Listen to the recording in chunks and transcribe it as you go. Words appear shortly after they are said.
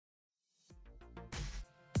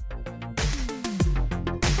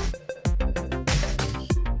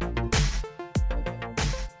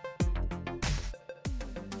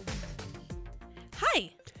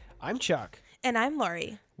I'm Chuck. And I'm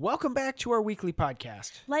Lori. Welcome back to our weekly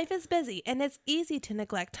podcast. Life is busy, and it's easy to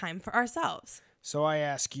neglect time for ourselves. So I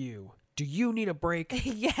ask you, do you need a break?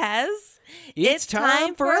 Yes. It's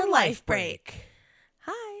time for a life break.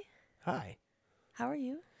 Hi. Hi. How are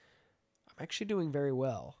you? I'm actually doing very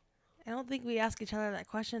well. I don't think we ask each other that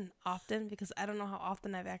question often because I don't know how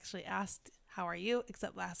often I've actually asked, how are you,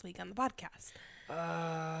 except last week on the podcast.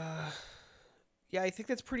 Yeah, I think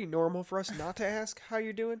that's pretty normal for us not to ask how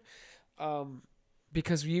you're doing.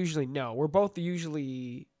 Because we usually know. We're both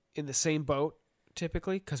usually in the same boat,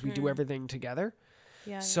 typically, because we do everything together.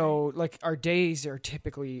 Yeah. So, like, our days are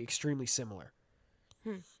typically extremely similar.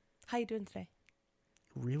 How you doing today?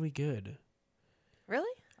 Really good.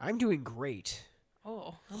 Really? I'm doing great.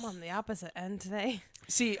 Oh, I'm on the opposite end today.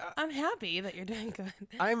 See, I'm happy that you're doing good.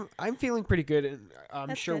 I'm feeling pretty good, and I'm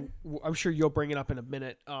That's sure good. I'm sure you'll bring it up in a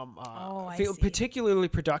minute. I feel see. particularly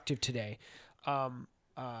productive today.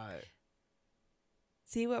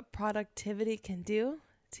 See what productivity can do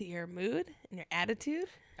to your mood and your attitude?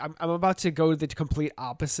 I'm about to go the complete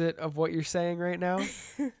opposite of what you're saying right now,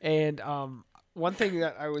 and one thing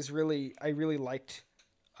that I really liked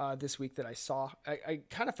this week that I saw, I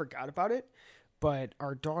kind of forgot about it, but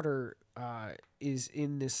our daughter is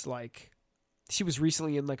in this, like, she was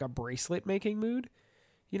recently in like a bracelet making mood,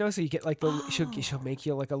 you know, so you get like she'll make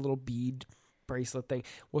you like a little bead bracelet thing.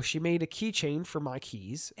 Well, she made a keychain for my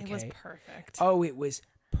keys. It was perfect. Oh, it was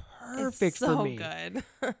perfect It's so for me. Good.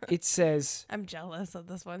 It says I'm jealous of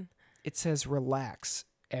this one. relax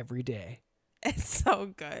every day. It's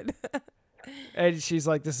so good. And she's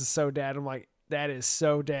like, this is so dad. I'm like, that is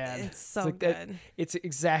so dad. It's so like good. It's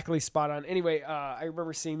exactly spot on. Anyway, I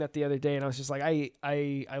remember seeing that the other day, and I was just like,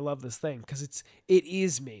 I love this thing because it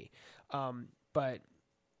is me. But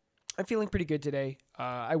I'm feeling pretty good today.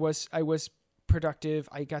 I was productive.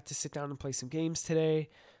 I got to sit down and play some games today.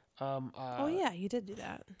 Oh yeah, you did do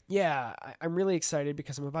that. Yeah, I'm really excited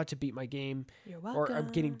because I'm about to beat my game. You're welcome. Or I'm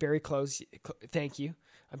getting very close. Thank you.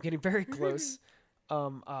 I'm getting very close.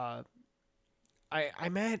 I'm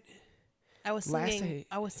at. I was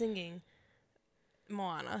singing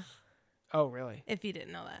Moana. Oh, really? If you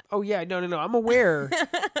didn't know that. Oh, yeah. No. I'm aware.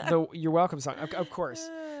 The You're Welcome song, of course.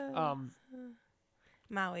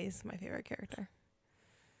 Maui's my favorite character.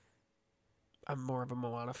 I'm more of a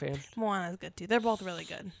Moana fan. Maui's good too. They're both really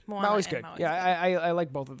good. Maui's good. Yeah, I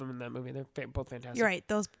like both of them in that movie. They're both fantastic. You're right.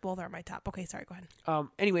 Those both are my top. Okay, sorry. Go ahead.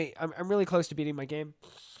 Anyway, I'm really close to beating my game.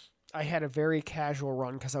 I had a very casual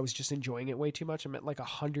run because I was just enjoying it way too much. I'm at like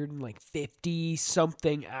 150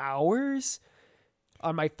 something hours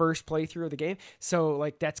on my first playthrough of the game. So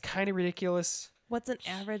like that's kind of ridiculous. What's an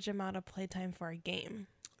average amount of playtime for a game?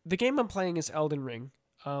 The game I'm playing is Elden Ring.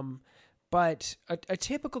 But a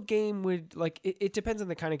typical game would, like, it depends on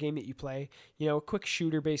the kind of game that you play. You know, a quick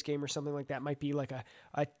shooter based game or something like that might be like a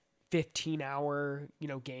 15-hour,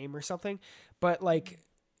 game or something. But like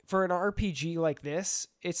for an RPG like this,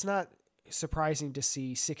 it's not surprising to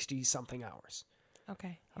see 60 something hours.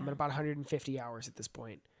 Okay. I'm at about 150 hours at this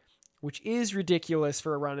point, which is ridiculous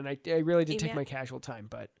for a run. And I really did take my casual time,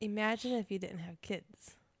 but imagine if you didn't have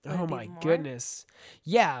kids. Oh my goodness.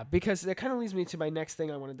 Yeah, because that kind of leads me to my next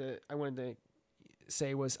thing I wanted to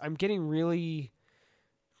say was I'm getting really,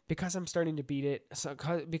 because I'm starting to beat it, so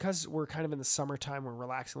because we're kind of in the summertime, we're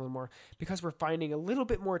relaxing a little more, because we're finding a little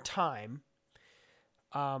bit more time.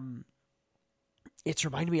 It's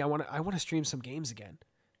reminded me I want to stream some games again.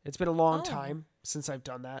 It's been a long time since I've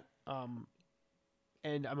done that.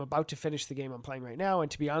 And I'm about to finish the game I'm playing right now, and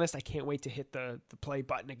to be honest, I can't wait to hit the play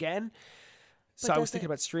button again. So I was thinking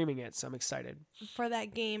about streaming it, so I'm excited. For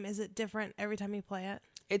that game, is it different every time you play it?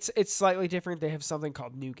 It's slightly different. They have something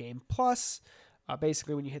called New Game Plus.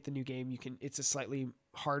 Basically, when you hit the new game, it's a slightly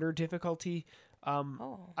harder difficulty. I'm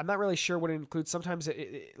not really sure what it includes. Sometimes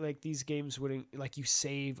like these games would like you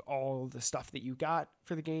save all the stuff that you got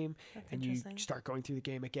for the game, and you start going through the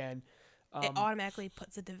game again. It automatically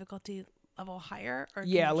puts the difficulty level higher, or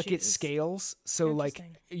it scales. So like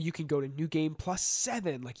you can go to New Game Plus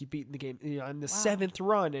 7, like you beat the game on the 7th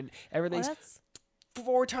run, and everything's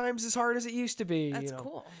 4 times as hard as it used to be. That's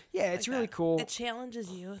cool. Yeah, it's really cool. It challenges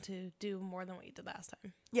you to do more than what you did last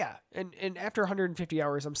time. Yeah, and after 150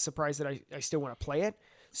 hours, I'm surprised that I still want to play it.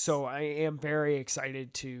 So I am very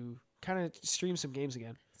excited to kind of stream some games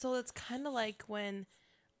again. So it's kind of like when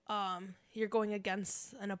you're going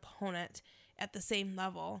against an opponent at the same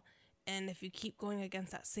level. And if you keep going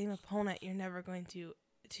against that same opponent, you're never going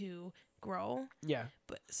to grow. Yeah.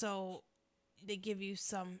 But so they give you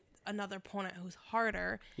another opponent who's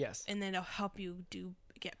harder. Yes. And then it'll help you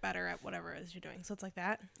get better at whatever it is you're doing. So it's like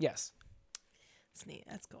that. Yes. It's neat.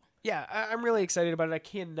 That's cool. Yeah, I'm really excited about it.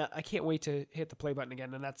 I can't wait to hit the play button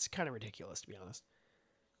again, and that's kind of ridiculous, to be honest.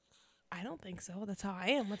 I don't think so. That's how I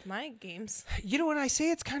am with my games. You know, when I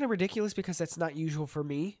say it's kind of ridiculous because that's not usual for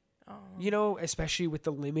me, you know, especially with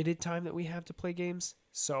the limited time that we have to play games.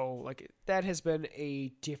 So, like, that has been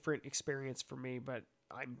a different experience for me, but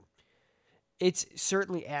it's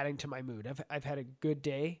certainly adding to my mood. I've had a good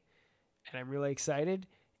day, and I'm really excited,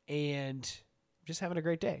 and just having a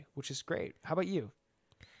great day, which is great. How about you?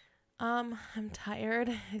 I'm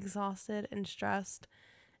tired, exhausted, and stressed,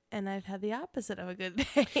 and I've had the opposite of a good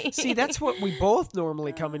day. See, that's what we both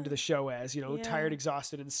normally come into the show as, you know, Yeah. tired,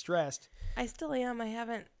 exhausted, and stressed. I still am.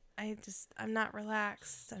 I'm not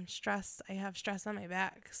relaxed. I'm stressed. I have stress on my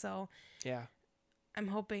back. So Yeah. I'm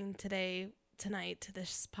hoping tonight,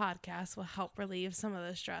 this podcast will help relieve some of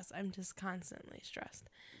the stress. I'm just constantly stressed.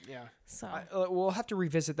 Yeah. So We'll have to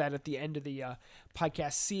revisit that at the end of the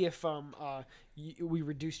podcast. See if we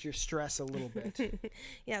reduced your stress a little bit.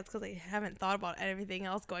 yeah, it's because I haven't thought about everything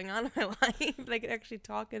else going on in my life. But I could actually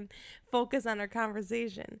talk and focus on our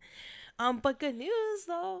conversation. But good news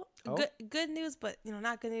though. Oh. Good news, but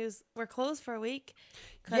not good news. We're closed for a week.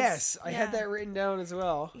 Yes, I had that written down as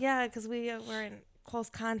well. Yeah, because we were in close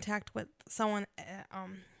contact with someone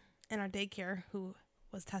in our daycare who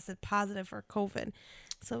was tested positive for COVID.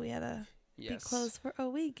 So we had to be closed for a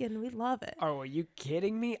week, and we love it. Oh, are you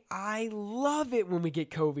kidding me? I love it when we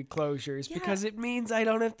get COVID closures because it means I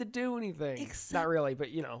don't have to do anything. Not really, but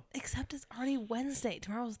Except it's already Wednesday.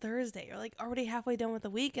 Tomorrow's Thursday. You're like already halfway done with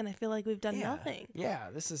the week, and I feel like we've done nothing.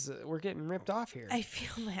 Yeah, this is we're getting ripped off here. I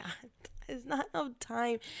feel that. There's not enough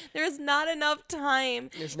time. There's not enough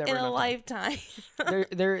time in a lifetime.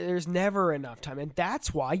 There's never enough time, and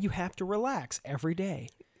that's why you have to relax every day.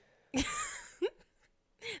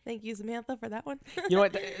 Thank you, Samantha, for that one. You know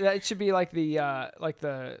what? That should be like the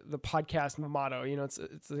podcast motto. You know,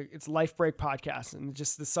 it's Life Break Podcast, and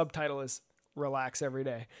just the subtitle is "Relax Every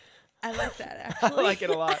Day." I like that. Actually, I like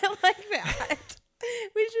it a lot. I like that.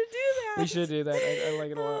 We should do that. We should do that. I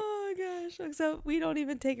like it a lot. Oh gosh! Except we don't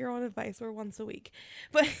even take our own advice. We're once a week,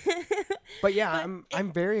 but yeah,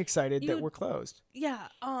 I'm very excited that we're closed. Yeah.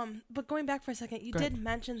 But going back for a second, you did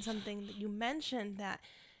mention something that you mentioned that.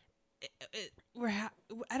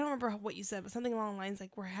 I don't remember what you said, but something along the lines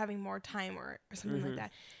like we're having more time or something like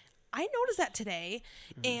that. I noticed that today,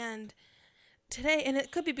 and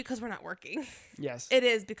it could be because we're not working. Yes, it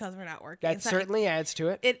is because we're not working. That certainly adds to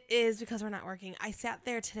it. It is because we're not working. I sat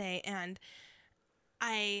there today, and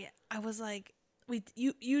I was like,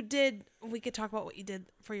 you did. We could talk about what you did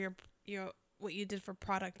for your what you did for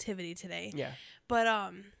productivity today. Yeah.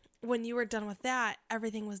 But when you were done with that,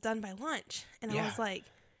 everything was done by lunch, and I was like,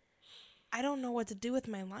 I don't know what to do with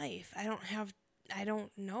my life. I don't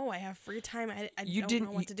know. I have free time. I don't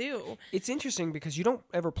know what to do. It's interesting because you don't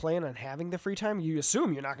ever plan on having the free time. You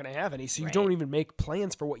assume you're not going to have any, so you don't even make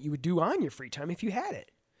plans for what you would do on your free time if you had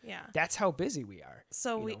it. Yeah. That's how busy we are.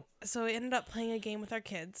 So we ended up playing a game with our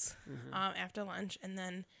kids after lunch, and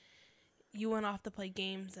then you went off to play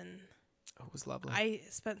games, and it was lovely. I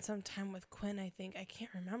spent some time with Quinn, I think. I can't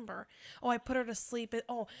remember. Oh, I put her to sleep.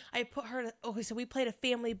 I put her to... Okay, so we played a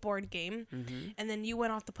family board game, and then you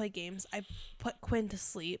went off to play games. I put Quinn to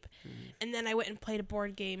sleep, and then I went and played a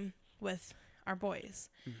board game with our boys.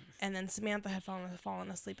 And then Samantha had fallen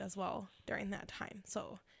asleep as well during that time.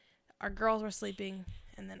 So our girls were sleeping,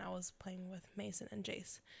 and then I was playing with Mason and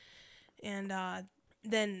Jace. And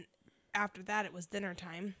then after that, it was dinner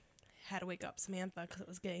time. Had to wake up Samantha because it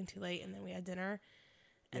was getting too late, and then we had dinner,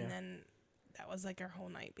 and then that was like our whole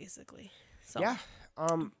night basically. So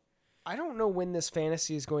I don't know when this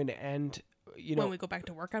fantasy is going to end. When we go back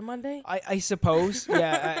to work on Monday, I suppose.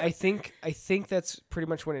 I think that's pretty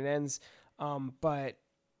much when it ends. But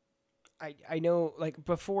I know, like,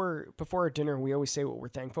 before our dinner, we always say what we're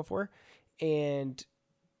thankful for, and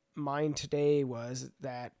mine today was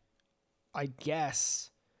that I guess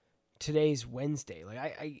today's Wednesday.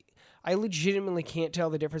 Like I legitimately can't tell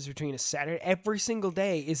the difference between a Saturday. Every single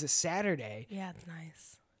day is a Saturday. Yeah, it's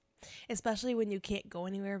nice. Especially when you can't go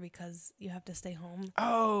anywhere because you have to stay home.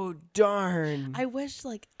 Oh, darn. I wish,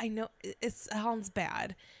 I know it sounds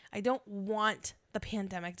bad. I don't want the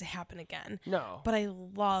pandemic to happen again. No. But I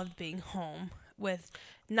loved being home with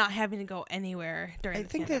not having to go anywhere during the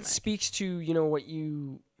pandemic. I think that speaks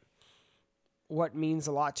to, what means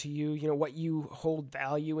a lot to you, what you hold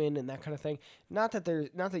value in and that kind of thing. Not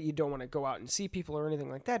that you don't want to go out and see people or anything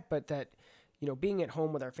like that, but that, being at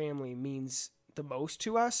home with our family means the most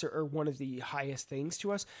to us or one of the highest things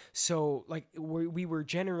to us. So we were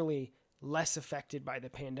generally less affected by the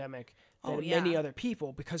pandemic than many other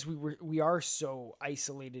people because we are so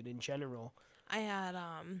isolated in general. I had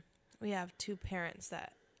we have two parents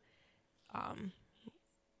that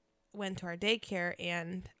went to our daycare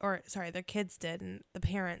their kids did, and the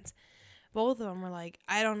parents, both of them were like,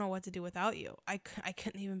 I don't know what to do without you. I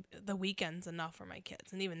couldn't even, the weekends enough for my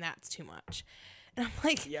kids, and even that's too much. And I'm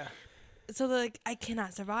like, Yeah. So they're like, I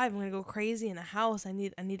cannot survive. I'm gonna go crazy in the house. I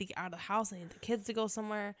need to get out of the house. I need the kids to go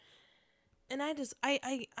somewhere. And I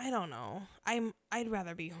don't know. I'd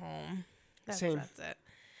rather be home. Same. That's it.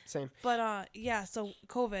 Same. But yeah, so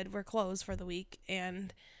COVID, we're closed for the week,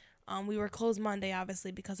 and we were closed Monday,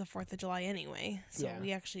 obviously, because of 4th of July anyway. So Yeah.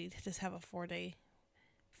 we actually just have a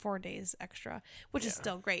 4 days extra, which is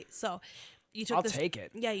still great. So I'll take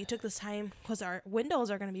it. Yeah, you took this time because our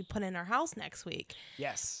windows are going to be put in our house next week.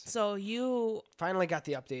 Yes. So you Finally got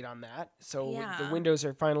the update on that. So Yeah. the windows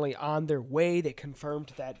are finally on their way. They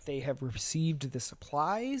confirmed that they have received the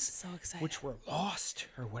supplies, so excited. which were lost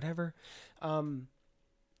or whatever.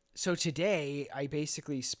 So today I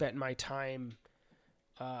basically spent my time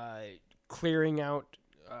clearing out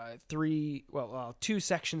two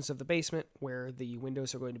sections of the basement where the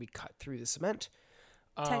windows are going to be cut through the cement.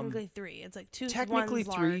 Technically 3. It's like two. Technically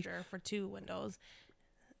one's 3 larger for 2 windows,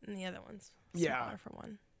 and the other one's Yeah. smaller for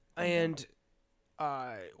 1. And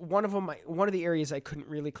one of the areas I couldn't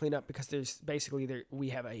really clean up because we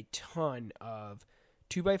have a ton of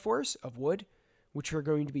 2x4s of wood, which are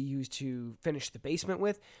going to be used to finish the basement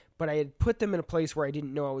with. But I had put them in a place where I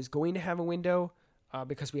didn't know I was going to have a window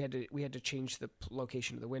because we had to change the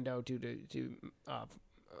location of the window due to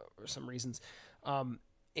some reasons.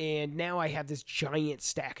 And now I have this giant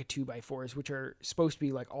stack of 2x4s, which are supposed to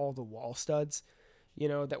be like all the wall studs,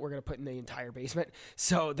 that we're going to put in the entire basement.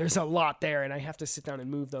 So there's a lot there, and I have to sit down and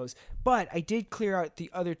move those. But I did clear out the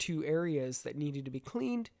other 2 areas that needed to be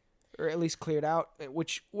cleaned, or at least cleared out,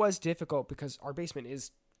 which was difficult because our basement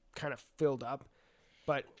is kind of filled up.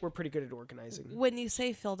 But we're pretty good at organizing. When you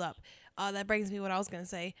say filled up, that brings me to what I was going to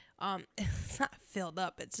say. It's not filled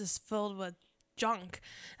up. It's just filled with junk.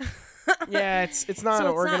 Yeah, it's not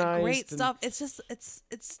organized. It's not great stuff. It's just it's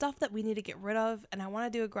stuff that we need to get rid of, and I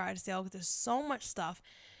want to do a garage sale because there's so much stuff.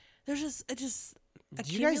 Do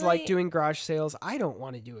you guys like doing garage sales? I don't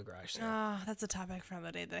want to do a garage sale. That's a topic for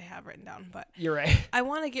another day that I have written down, but You're right. I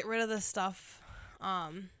want to get rid of this stuff. I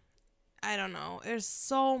don't know. There's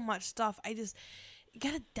so much stuff. You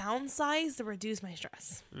gotta downsize to reduce my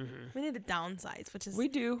stress. Mm-hmm. We need to downsize, which is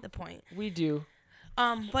the point. We do.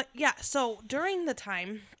 But yeah, so during the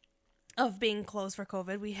time of being closed for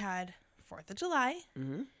COVID, we had 4th of July,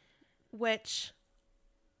 which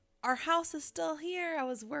our house is still here. I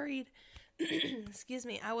was worried. Excuse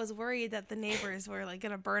me. I was worried that the neighbors were like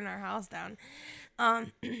gonna burn our house down,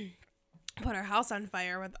 put our house on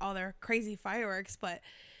fire with all their crazy fireworks. But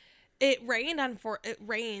it rained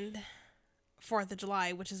 4th of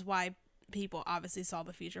July, which is why people obviously saw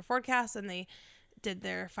the future forecast and they did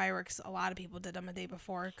their fireworks. A lot of people did them a day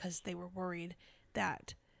before because they were worried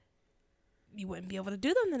that you wouldn't be able to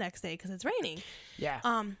do them the next day because it's raining. Yeah.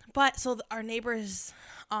 But so our neighbors,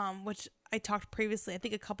 which I talked previously, I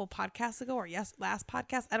think a couple podcasts ago, or last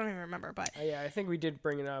podcast, I don't even remember, but Yeah, I think we did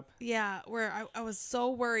bring it up. yeah, where I was so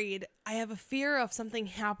worried. I have a fear of something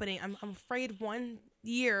happening. I'm afraid one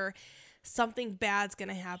year something bad's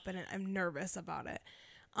gonna happen, and I'm nervous about it.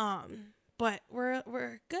 But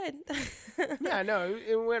we're good. Yeah, no,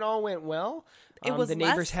 it all went well. It was the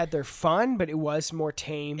neighbors had their fun, but it was more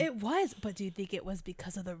tame. It was, but do you think it was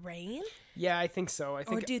because of the rain? Yeah, I think so.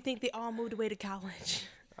 Or do you think they all moved away to college?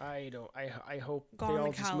 I don't. I hope Gone they to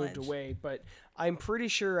all just moved college. away. But I'm pretty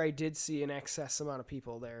sure I did see an excess amount of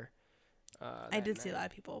people there. I did see a lot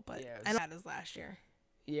of people, but Yeah, it I was- know that is last year.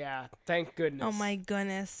 Yeah, thank goodness. Oh my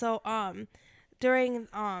goodness. So during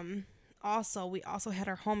also we also had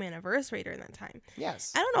our home anniversary during that time.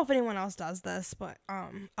 Yes. I don't know if anyone else does this, but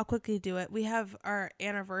I'll quickly do it. We have our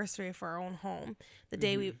anniversary for our own home the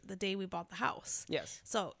day we bought the house. Yes.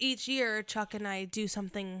 So each year Chuck and I do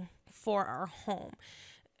something for our home.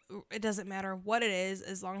 It doesn't matter what it is,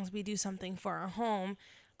 as long as we do something for our home.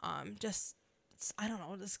 I don't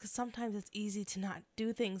know, just because sometimes it's easy to not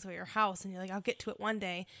do things for your house, and you're like, I'll get to it one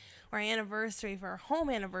day. Our anniversary for our home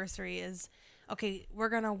anniversary is, okay, we're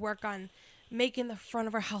going to work on making the front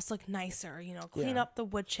of our house look nicer, clean Yeah. up the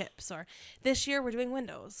wood chips, or this year we're doing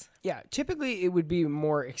windows. Yeah, typically it would be a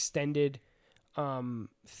more extended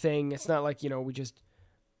thing. It's not like, we just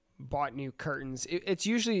bought new curtains. It's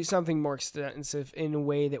usually something more extensive in a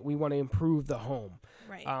way that we want to improve the home.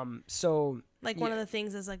 Right. So Like one of the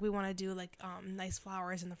things is like we want to do like nice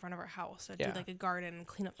flowers in the front of our house, or do like a garden and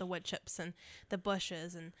clean up the wood chips and the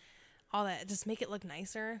bushes and all that. Just make it look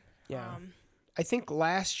nicer. Yeah. I think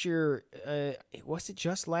last year, was it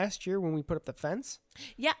just last year when we put up the fence?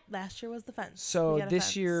 Yeah, last year was the fence. So We got a this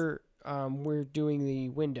fence. year, we're doing the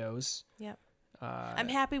windows. Yep. Uh, I'm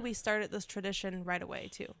happy we started this tradition right away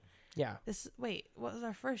too. yeah. What was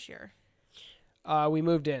our first year? We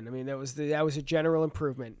moved in. I mean, that was a general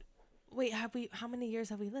improvement. Wait, how many years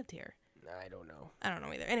have we lived here? I don't know. I don't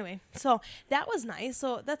know either. Anyway, so that was nice.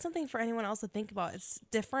 So that's something for anyone else to think about. It's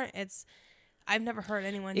different. I've never heard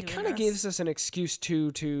anyone It kind of gives us an excuse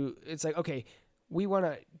to it's like, okay, we do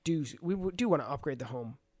want to upgrade the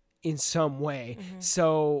home in some way. Mm-hmm.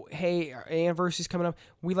 So, hey, our anniversary's coming up.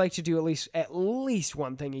 We like to do at least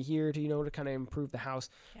one thing a year to kind of improve the house.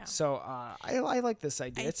 Yeah. So, I like this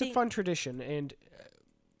idea. It's a think- fun tradition, and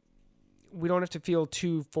we don't have to feel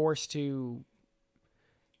too forced to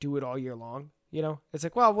do it all year long. It's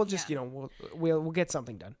like, well, we'll just, Yeah. we'll get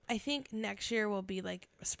something done. I think next year will be like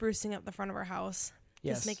sprucing up the front of our house.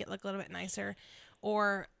 Yes. Just make it look a little bit nicer,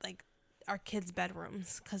 or like our kids'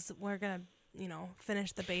 bedrooms, because we're gonna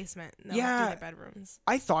finish the basement. And they'll have to do their bedrooms.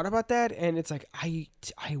 I thought about that, and it's like I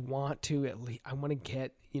want to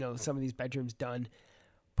get some of these bedrooms done,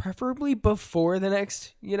 preferably before the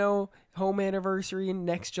next home anniversary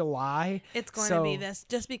next July. It's going to be this,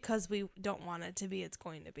 just because we don't want it to be. It's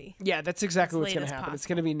going to be. Yeah, that's exactly As what's late going to as happen. It's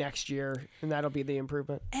possible. going to be next year, and that'll be the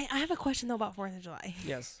improvement. Hey, I have a question though about 4th of July.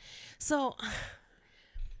 Yes. So,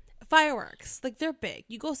 fireworks, like, they're big.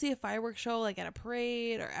 You go see a fireworks show, like at a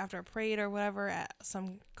parade or after a parade or whatever, at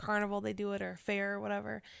some carnival they do it, or fair or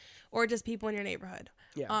whatever, or just people in your neighborhood.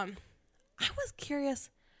 Yeah. I was curious,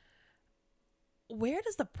 where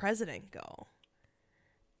does the president go?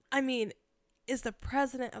 I mean, is the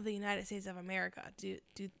president of the United States of America, do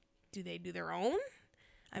they do their own?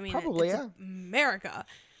 I mean, Probably, it's yeah. America,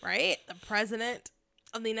 right? The president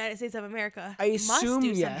of the United States of America I must assume, do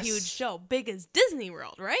some yes. huge show, big as Disney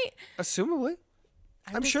World, right? Assumably,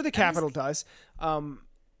 I'm sure the Capitol does. I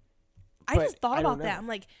but just thought I don't about that. know. I'm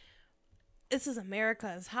like, this is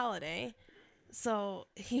America's holiday, so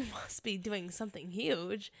he must be doing something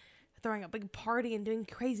huge, throwing a big party and doing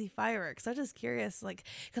crazy fireworks. I'm just curious, like,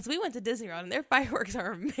 because we went to Disney World and their fireworks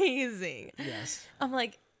are amazing. Yes. I'm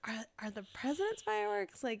like, are the president's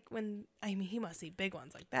fireworks like he must see big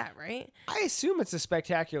ones like that, right? I assume it's a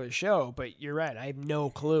spectacular show, but you're right. I have no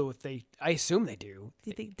clue if I assume they do. Do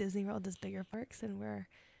you think Disney World does bigger parks than where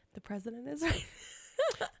the president is right?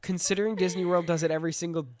 Considering Disney World does it every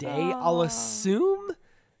single day, I'll Oh. assume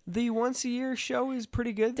the once a year show is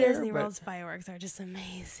pretty good there. Disney but World's fireworks are just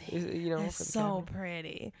amazing. They're They're so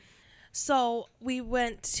pretty. So we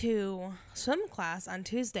went to swim class on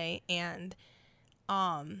Tuesday, and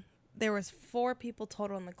there was 4 people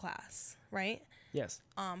total in the class, right? Yes.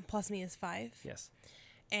 Plus me is 5. Yes.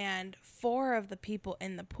 And 4 of the people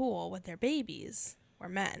in the pool with their babies were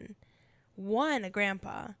men. 1 a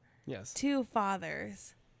grandpa, Yes. 2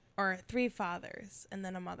 fathers, or 3 fathers, and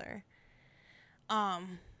then a mother.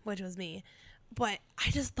 Which was me. But I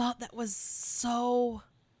just thought that was so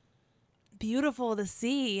beautiful to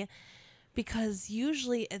see, because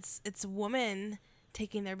usually it's women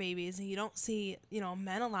taking their babies, and you don't see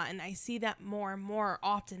men a lot, and I see that more and more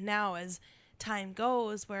often now as time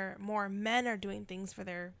goes, where more men are doing things for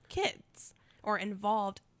their kids or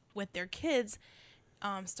involved with their kids,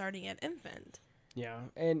 starting at infant. Yeah,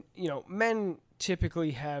 and men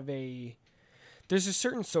typically have there's a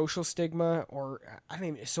certain social stigma, or I don't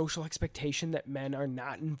even, a social expectation that men are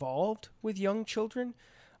not involved with young children.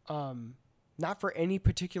 Not for any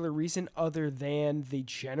particular reason other than the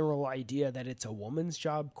general idea that it's a woman's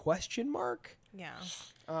job, ? Yeah.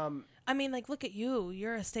 I mean, like, look at you.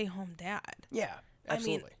 You're a stay-home dad. Yeah,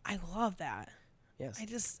 absolutely. I mean, I love that. Yes.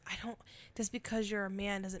 I don't, just because you're a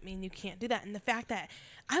man doesn't mean you can't do that. And the fact that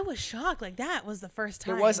I was shocked, like, that was the first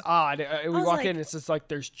time. It was odd. We was walk like- in, it's just like,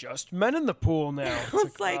 there's just men in the pool now. I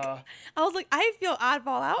was like, I feel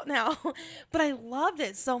oddball out now, but I loved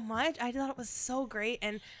it so much. I thought it was so great.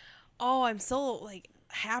 And, oh, I'm so, like,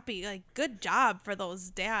 happy. Like, good job for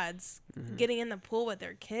those dads getting in the pool with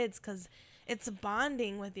their kids, because it's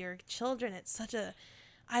bonding with your children. It's such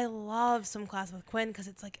I love swim class with Quinn, because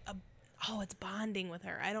it's like it's bonding with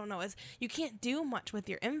her. I don't know. You can't do much with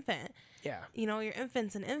your infant. yeah. Your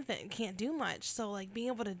infant's an infant, can't do much. So, like, being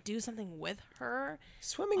able to do something with her.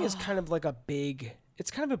 Swimming is kind of like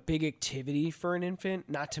it's kind of a big activity for an infant,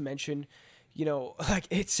 not to mention, like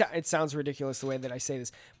it sounds ridiculous the way that I say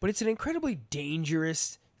this, but it's an incredibly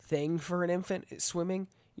dangerous thing for an infant, swimming,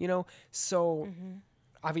 so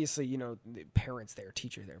obviously, the parents there,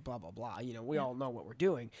 teacher there, blah, blah, blah, we all know what we're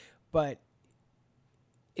doing, but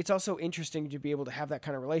it's also interesting to be able to have that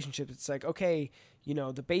kind of relationship. It's like, okay, you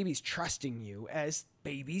know, the baby's trusting you, as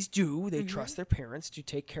babies do. They trust their parents to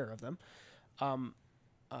take care of them.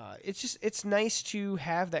 It's nice to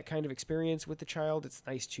have that kind of experience with the child. It's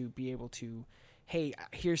nice to be able to, hey,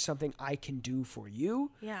 here's something I can do for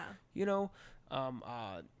you. Yeah. You know,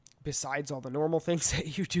 besides all the normal things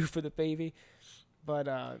that you do for the baby. But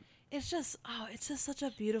it's just such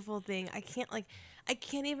a beautiful thing. I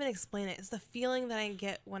can't even explain it. It's the feeling that I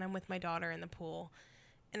get when I'm with my daughter in the pool,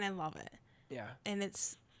 and I love it. yeah.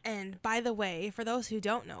 And by the way, for those who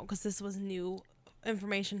don't know, because this was new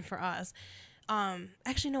information for us,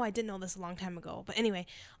 actually no, I did know this a long time ago. But anyway,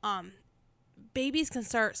 babies can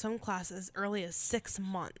start swim classes as early as 6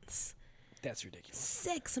 months. That's ridiculous.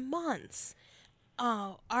 6 months.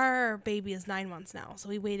 Our baby is 9 months now, so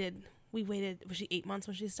we waited. Was she 8 months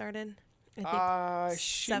when she started? I think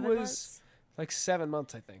she 7 was months. like 7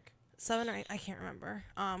 months, I think. 7 or 8, I can't remember.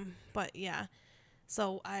 But yeah,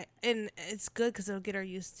 so it's good because it'll get her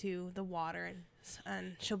used to the water,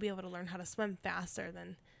 and she'll be able to learn how to swim faster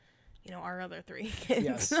than, you know, our other 3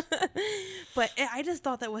 kids. Yes. But I just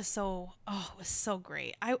thought that was it was so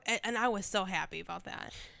great. I was so happy about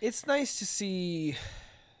that. It's nice to see,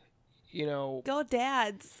 you know. Go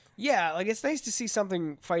dads. Yeah, like it's nice to see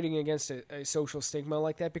something fighting against a social stigma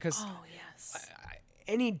like that, because Oh yes.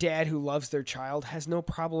 any dad who loves their child has no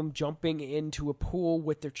problem jumping into a pool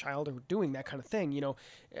with their child or doing that kind of thing. You know,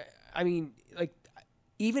 I mean, like,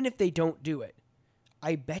 even if they don't do it,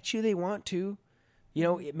 I bet you they want to. You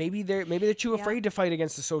know, maybe they're too afraid to fight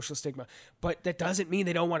against the social stigma, but that doesn't mean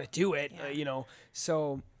they don't want to do it. Yeah. You know,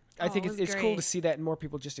 so I think it's cool to great. see that, and more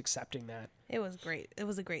people just accepting that. It was great. It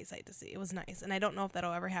was a great sight to see. It was nice, and I don't know if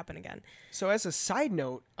that'll ever happen again. So as a side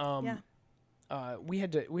note, Yeah. we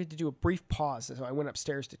had to do a brief pause. So I went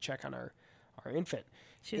upstairs to check on our infant.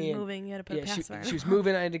 She was moving. You had to put a pacifier. she was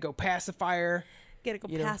moving. I had to go pacify. You gotta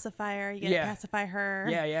go pacifier. You gotta Yeah. pacify her.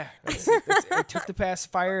 Yeah. I took the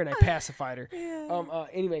pacifier and I pacified her. Yeah.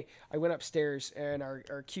 Anyway, I went upstairs, and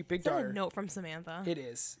our cute big Is that daughter. a note from Samantha? It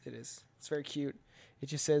is. It's very cute. It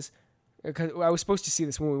just says, because I was supposed to see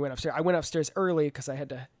this when we went upstairs. I went upstairs early because I had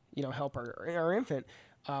to, you know, help our infant.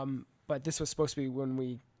 But this was supposed to be when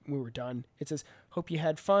we were done. It says, "Hope you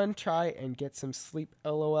had fun. Try and get some sleep.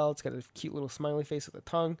 LOL." It's got a cute little smiley face with a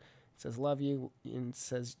tongue. It says, "Love you," and it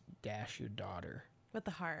says, "Dash your daughter." With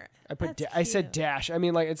the heart. I put That's I said cute. dash. I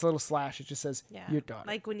mean, like, it's a little slash. It just says, Yeah. "Your daughter."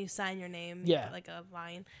 Like when you sign your name. Yeah. Like a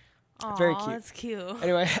line. Aw, Very cute. That's cute.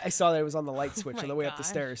 Anyway, I saw that it was on the light switch on my the way up the gosh.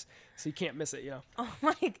 stairs, so you can't miss it. You know. Oh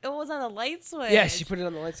my! It was on the light switch. Yeah, she put it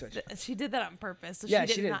on the light switch. She did that on purpose. So Yeah,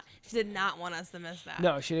 she she did did. not. She did not want us to miss that.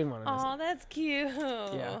 No, she didn't want to miss Oh, that's cute.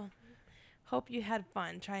 Yeah. Hope you had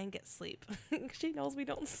fun. Try and get sleep. She knows we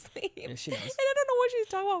don't sleep. Yeah, she knows. And I don't know what she's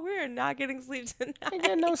talking about. We are not getting sleep tonight. I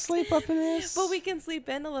got no sleep up in this. But we can sleep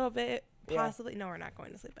in a little bit. Yeah. Possibly. No, we're not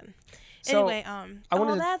going to sleep in. So, Anyway, I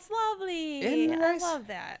wanted to- that's lovely. Isn't it nice? I love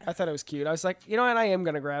that. I thought it was cute. I was like, you know what? I am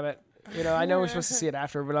gonna grab it. You know, I know we're supposed to see it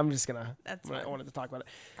after, but I'm just gonna. That's I fine. wanted to talk about it.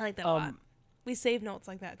 I like that a lot. We save notes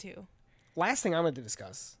like that too. Last thing I wanted to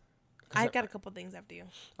discuss. 'cause I've got a couple things after you.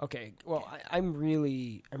 Okay. Well, I'm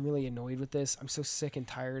really annoyed with this. I'm so sick and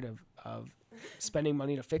tired of spending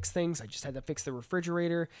money to fix things. I just had to fix the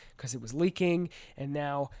refrigerator because it was leaking, and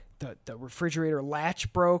now the refrigerator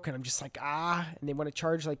latch broke, and I'm just like, and they want to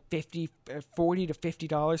charge like $40 to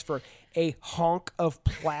 $50 for a honk of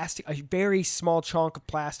plastic, a very small chunk of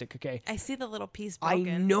plastic. Okay. I see the little piece I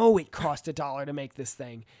broken. know it cost $1 to make this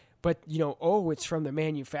thing, but you know, it's from the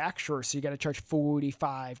manufacturer, so you got to charge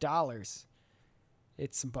 $45.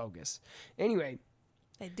 It's some bogus. Anyway,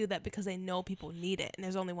 They do that because they know people need it, and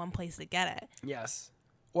there's only one place to get it. yes.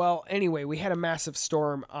 Well, anyway, we had a massive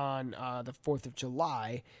storm on the 4th of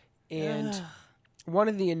July, and one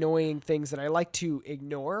of the annoying things that I like to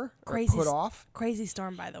ignore or Crazy put off. Crazy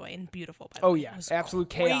storm, by the way, and beautiful. By the Oh way. yeah, It was absolute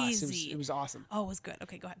chaos. crazy. It was awesome. Oh, it was good.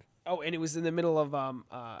 Okay, go ahead. Oh, and it was in the middle of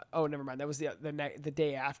never mind. That was the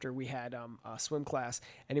day after we had swim class,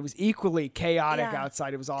 and it was equally chaotic Yeah.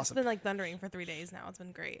 outside. It was It's awesome. been like thundering for 3 days now. It's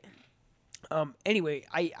been great. Anyway,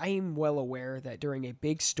 I am well aware that during a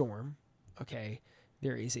big storm, okay,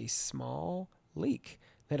 there is a small leak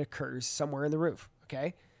that occurs somewhere in the roof,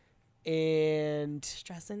 okay? And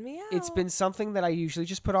Stressing me out. it's been something that I usually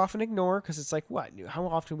just put off and ignore because it's like, what? How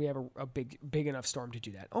often do we have a big enough storm to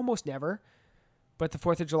do that? Almost never. But the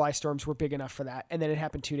 4th of July storms were big enough for that, and then it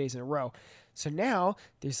happened 2 days in a row. So now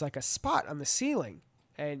there's like a spot on the ceiling,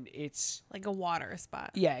 and it's like a water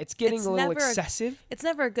spot. it's getting It's a little never excessive. It's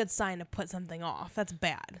never a good sign to put something off. That's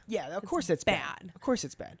bad, Yeah, of course it's bad. Of course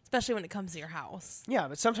it's bad. especially when it comes to your house. Yeah,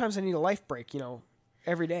 but sometimes I need a life break, you know.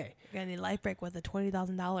 every day. You're gonna need a light break with a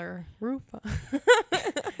 $20,000 roof.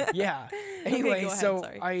 Yeah. Anyway, go ahead, so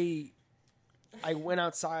sorry. I went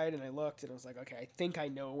outside and I looked and I was like, okay, I think I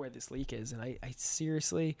know where this leak is. And I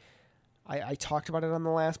seriously, I talked about it on the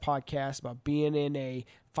last podcast about being in a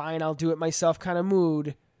fine, I'll do it myself kind of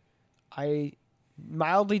mood. I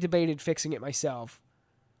mildly debated fixing it myself.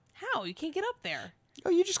 How? You can't get up there. Oh,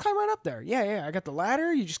 you just climb right up there. Yeah. I got the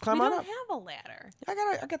ladder. You just climb We on don't up. have a ladder.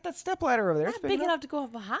 I got that step ladder over there. Not It's big enough to go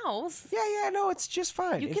up a house. Yeah, no, it's just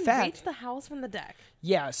fine. You In can fact, reach the house from the deck.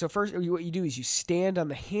 yeah, so first what you do is you stand on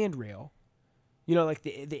the handrail. You know, like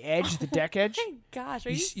the edge, the deck edge. Oh my gosh, are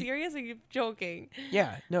you serious or are you joking?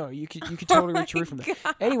 Yeah, no, you could totally reach the roof from there.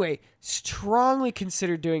 God. Anyway, strongly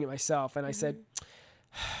considered doing it myself, and I said,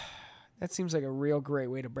 that seems like a real great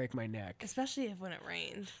way to break my neck. Especially if when it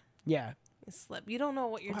rained. Yeah. You slip. You don't know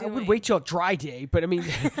what you're I doing. would wait till a dry day, but I mean,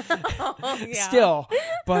 Oh, yeah. still.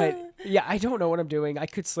 But yeah, I don't know what I'm doing. I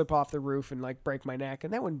could slip off the roof and like break my neck,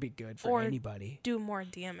 and that wouldn't be good for Or anybody. do more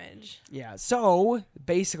damage. Yeah. So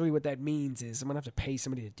basically, what that means is I'm gonna have to pay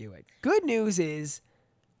somebody to do it. Good news is,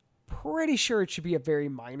 pretty sure it should be a very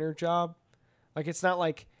minor job. Like it's not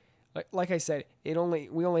like I said, we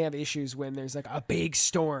only have issues when there's like a big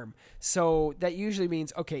storm. So that usually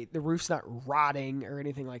means okay, the roof's not rotting or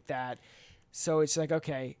anything like that. So it's like,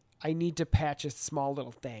 okay, I need to patch a small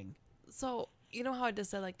little thing. So, you know how I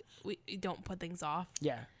just said, like, we don't put things off?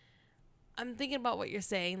 Yeah. I'm thinking about what you're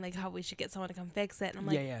saying, like how we should get someone to come fix it. And I'm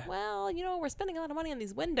like, Yeah. well, we're spending a lot of money on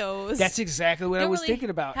these windows. That's exactly what I Don't was really thinking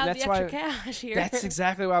about. have That's the why extra cash here. That's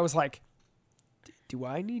exactly why I was like, do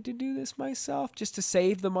I need to do this myself just to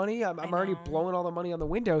save the money? I'm already know. blowing all the money on the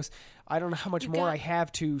windows. I don't know how much more I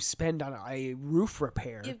have to spend on a roof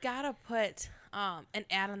repair. You've got to put an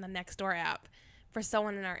ad on the Nextdoor app for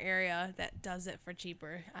someone in our area that does it for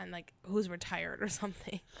cheaper, and like who's retired or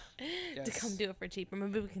something, to come do it for cheaper.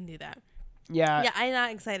 Maybe we can do that. Yeah. Yeah, I'm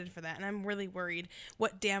not excited for that, and I'm really worried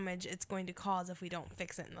what damage it's going to cause if we don't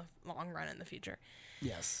fix it in the long run in the future.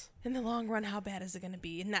 Yes. In the long run, how bad is it going to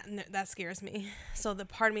be? And that scares me. So a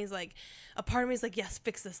part of me is like, yes,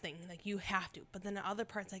 fix this thing. Like, you have to. But then the other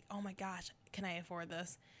part's like, oh my gosh, can I afford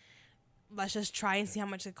this? Let's just try and see how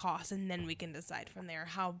much it costs, and then we can decide from there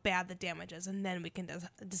how bad the damage is, and then we can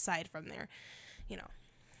decide from there,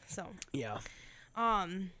 So, Yeah.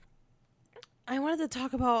 I wanted to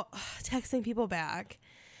talk about texting people back.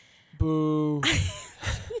 Boo.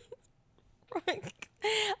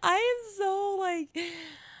 I am so like,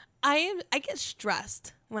 I get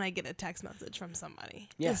stressed when I get a text message from somebody.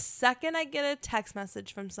 Yeah. The second I get a text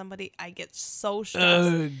message from somebody, I get so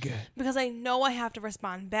stressed. Ugh. Because I know I have to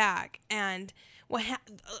respond back, and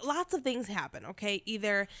lots of things happen. Okay,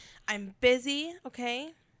 either I'm busy,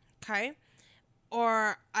 okay,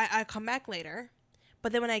 or I come back later,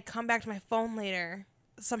 but then when I come back to my phone later,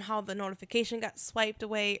 somehow the notification got swiped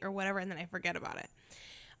away or whatever, and then I forget about it.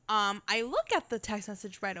 I look at the text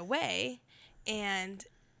message right away, and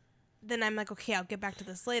then I'm like, okay, I'll get back to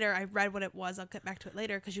this later. I read what it was. I'll get back to it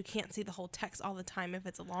later, because you can't see the whole text all the time if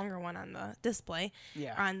it's a longer one on the display.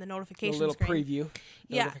 Yeah. Or on the notification A little screen. preview.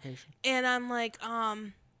 Yeah. Notification. And I'm like,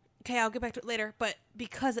 okay, I'll get back to it later. But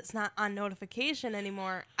because it's not on notification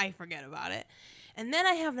anymore, I forget about it. And then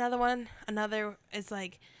I have another one. It's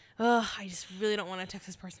like, ugh, I just really don't want to text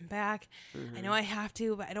this person back. Mm-hmm. I know I have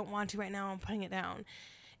to, but I don't want to right now. I'm putting it down.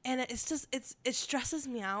 And it's just, it stresses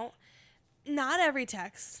me out. Not every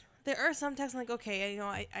text. There are some texts like, okay,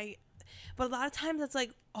 but a lot of times it's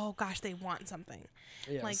like, oh gosh, they want something.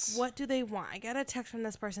 Yes. Like, what do they want? I got a text from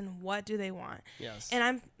this person. What do they want? Yes.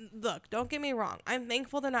 And look, don't get me wrong. I'm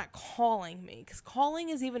thankful they're not calling me, because calling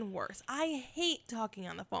is even worse. I hate talking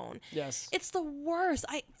on the phone. Yes. It's the worst.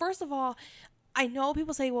 First of all, I know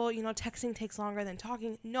people say, well, texting takes longer than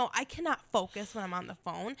talking. No, I cannot focus when I'm on the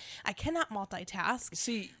phone. I cannot multitask.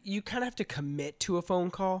 See, you kind of have to commit to a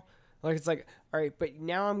phone call. Like, it's like, all right, but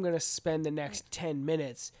now I'm going to spend the next 10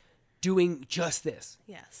 minutes doing just this.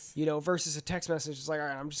 Yes. Versus a text message. It's like, all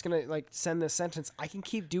right, I'm just going to send this sentence. I can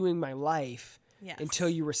keep doing my life until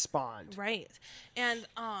you respond. Right. And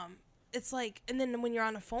it's like, and then when you're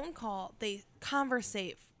on a phone call, they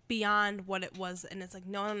conversate beyond what it was, and it's like,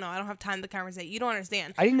 no, I don't have time to conversate. You don't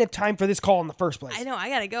understand. I didn't have time for this call in the first place. I know, I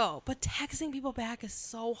gotta go. But texting people back is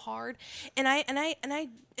so hard, and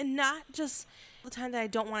not just the time that I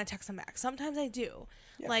don't want to text them back. Sometimes I do.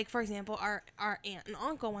 Yeah. Like, for example, our aunt and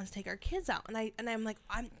uncle wants to take our kids out, and I'm like,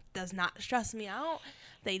 does not stress me out.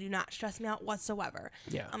 They do not stress me out whatsoever.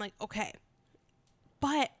 Yeah. I'm like, okay,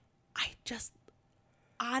 but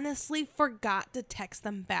honestly forgot to text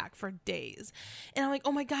them back for days. And I'm like,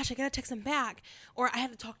 oh my gosh, I gotta text them back. Or I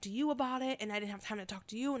had to talk to you about it and I didn't have time to talk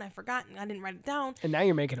to you and I forgot and I didn't write it down. And now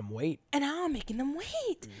you're making them wait. And now I'm making them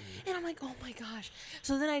wait. And I'm like, oh my gosh.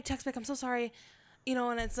 So then I text back, I'm so sorry. You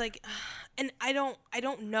know, and it's like, and I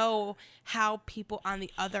don't know how people on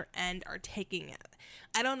the other end are taking it.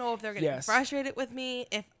 I don't know if they're getting frustrated with me,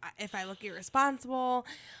 if I look irresponsible,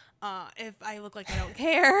 if I look like I don't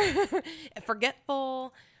care,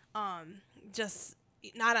 forgetful, just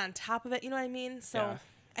not on top of it. You know what I mean? So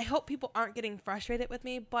I hope people aren't getting frustrated with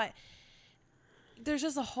me, but there's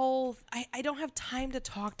just a whole, I don't have time to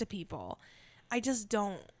talk to people. I just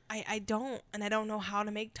don't. I don't, and I don't know how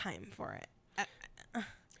to make time for it.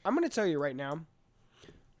 I'm going to tell you right now,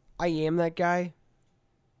 I am that guy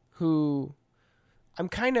who I'm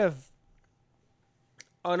kind of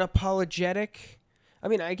unapologetic. I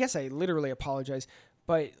mean, I guess I literally apologize,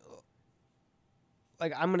 but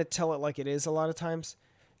like I'm going to tell it like it is a lot of times.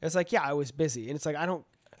 It's like, yeah, I was busy. And it's like, I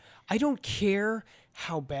don't care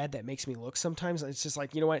how bad that makes me look sometimes. It's just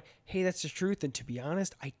like, you know what? Hey, that's the truth. And to be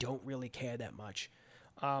honest, I don't really care that much.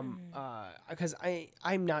 Because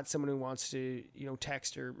I'm not someone who wants to,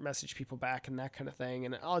 text or message people back and that kind of thing.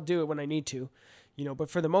 And I'll do it when I need to, but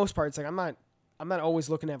for the most part, it's like, I'm not always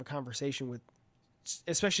looking to have a conversation with,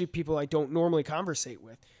 especially people I don't normally conversate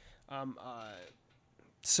with.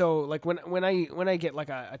 So like when I get like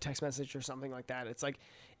a text message or something like that, it's like,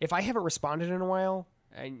 if I haven't responded in a while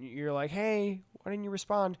and you're like, hey, why didn't you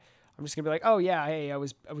respond? I'm just gonna be like, oh yeah, hey, I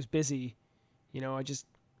was busy. I just,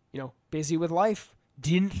 busy with life.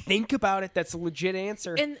 Didn't think about it. That's a legit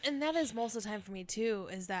answer. And that is most of the time for me too,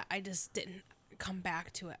 is that I just didn't come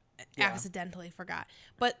back to it. Accidentally forgot.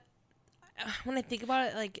 But when I think about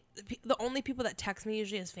it, like the only people that text me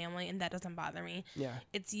usually is family, and that doesn't bother me. Yeah.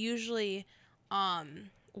 It's usually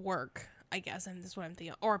work, I guess, and that's what I'm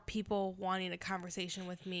thinking. Or people wanting a conversation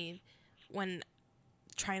with me when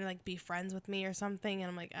trying to like be friends with me or something, and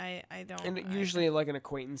I'm like, I don't. And usually like an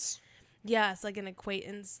acquaintance. Yeah, it's like an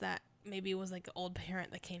acquaintance that maybe it was like an old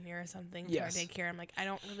parent that came here or something to our daycare. I'm like, I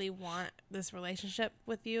don't really want this relationship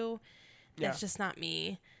with you. That's just not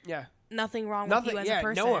me. Yeah. Nothing wrong with you as a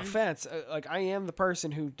person. No offense. Like, I am the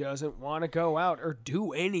person who doesn't want to go out or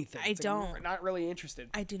do anything. I don't. I'm not really interested.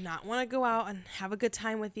 I do not want to go out and have a good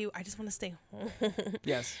time with you. I just want to stay home.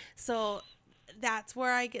 Yes. So that's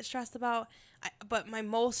where I get stressed about. But my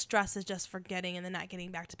most stress is just forgetting and then not getting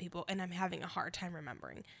back to people. And I'm having a hard time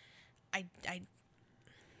remembering.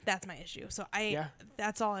 That's my issue. So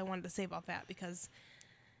that's all I wanted to say about that, because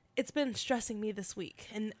it's been stressing me this week.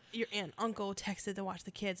 And your aunt and uncle texted to watch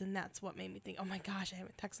the kids, and that's what made me think, oh my gosh, I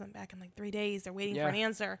haven't texted them back in like 3 days. They're waiting for an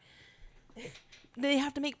answer. They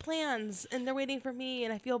have to make plans, and they're waiting for me,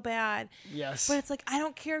 and I feel bad. Yes. But it's like, I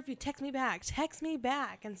don't care if you text me back. Text me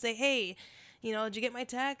back and say, hey, did you get my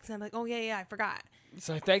text? And I'm like, oh, yeah, I forgot.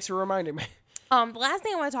 So thanks for reminding me. The last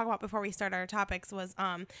thing I want to talk about before we start our topics was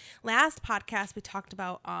last podcast we talked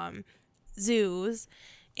about zoos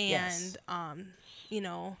and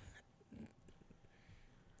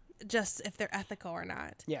just if they're ethical or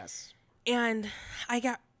not. Yes. And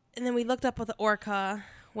then we looked up with the orca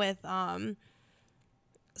with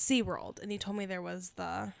SeaWorld, and he told me there was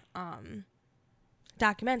the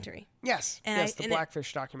documentary. Yes. And the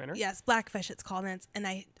Blackfish documentary. Yes, Blackfish it's called, and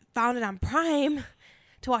I found it on Prime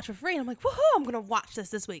to watch for free, and I'm like, woohoo, I'm gonna watch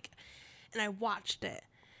this week. And I watched it.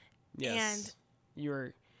 Yes. And you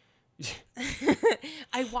were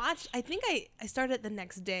I think I started the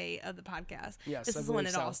next day of the podcast. Yes. This is when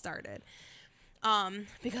it all started.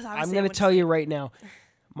 Because I'm gonna tell you right now,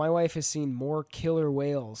 my wife has seen more killer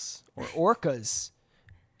whales or orcas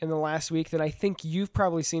in the last week than I think you've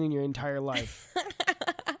probably seen in your entire life.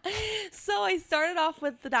 So I started off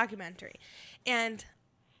with the documentary, and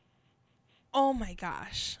oh my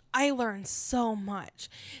gosh, I learned so much.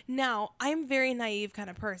 Now, I'm a very naive kind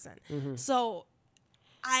of person. Mm-hmm. So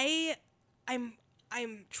I'm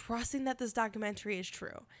trusting that this documentary is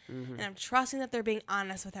true. Mm-hmm. And I'm trusting that they're being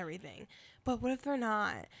honest with everything. But what if they're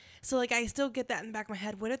not? So like, I still get that in the back of my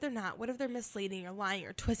head. What if they're not? What if they're misleading or lying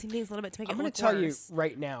or twisting things a little bit to make it look worse? I'm going to tell you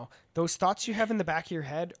right now, those thoughts you have in the back of your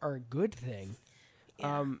head are a good thing.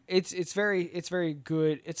 Yeah. It's very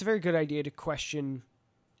good. It's a very good idea to question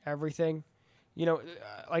everything.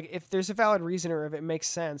 Like if there's a valid reason or if it makes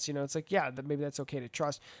sense, it's like, yeah, maybe that's okay to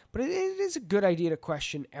trust. But it is a good idea to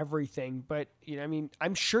question everything. But,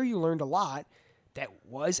 I'm sure you learned a lot that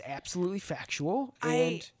was absolutely factual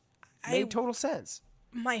and made total sense.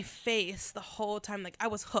 My face the whole time, like I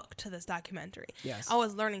was hooked to this documentary. Yes. I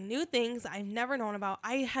was learning new things I've never known about.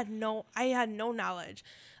 I had no knowledge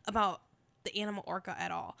about the animal orca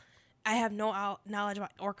at all. I have no knowledge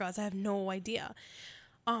about orcas. I have no idea.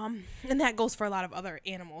 And that goes for a lot of other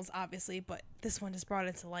animals, obviously, but this one just brought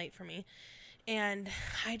it to light for me. And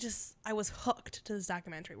I was hooked to this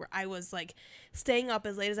documentary where I was like staying up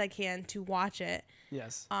as late as I can to watch it.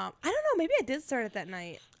 Yes. I don't know. Maybe I did start it that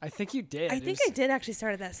night. I think you did. I think I did actually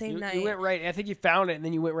start it that same night. You went right. I think you found it and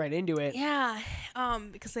then you went right into it. Yeah.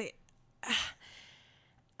 Because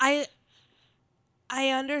I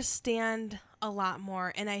understand a lot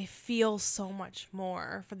more and I feel so much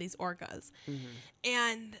more for these orcas. Mm-hmm.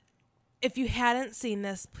 And if you hadn't seen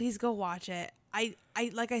this, please go watch it. I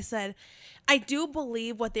like I said, I do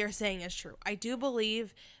believe what they're saying is true. I do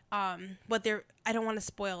believe what they're. I don't want to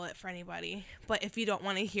spoil it for anybody, but if you don't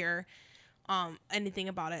want to hear anything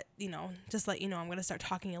about it, just let you know I'm going to start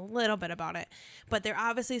talking a little bit about it. But they're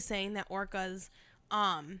obviously saying that orcas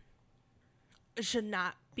should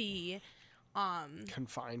not be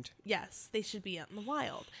confined. Yes, they should be out in the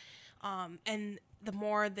wild. And the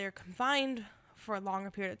more they're confined for a longer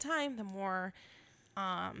period of time, the more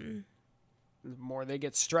they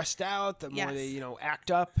get stressed out, the more they,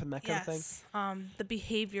 act up and that kind of thing. The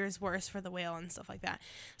behavior is worse for the whale and stuff like that.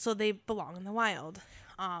 So they belong in the wild.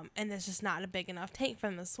 And there's just not a big enough tank for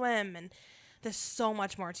them to swim. And there's so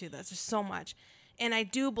much more to this. There's so much. And I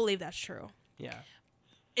do believe that's true. Yeah.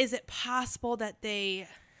 Is it possible that they,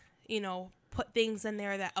 put things in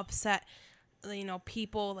there that upset,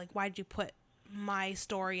 people? Like, why did you put my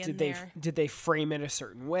story in there? Did they frame it a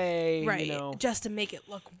certain way? Right. Just to make it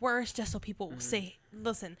look worse, just so people say,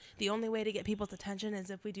 listen, the only way to get people's attention is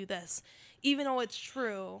if we do this. Even though it's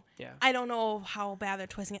true, I don't know how bad they're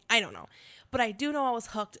twisting it. I don't know. But I do know I was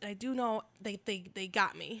hooked, and I do know they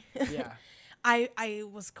got me. Yeah. I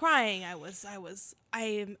was crying.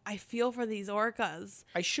 I feel for these orcas.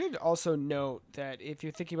 I should also note that if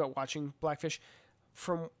you're thinking about watching Blackfish,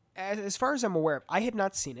 from as far as I'm aware, I had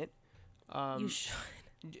not seen it. You should.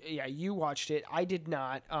 Yeah, you watched it. I did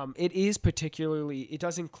not. It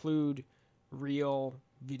does include real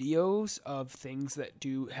videos of things that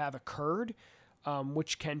do have occurred,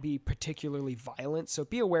 which can be particularly violent. So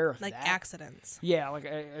be aware of that. Like accidents. Yeah, like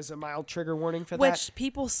as a mild trigger warning for that. Which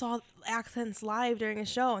people saw accidents live during a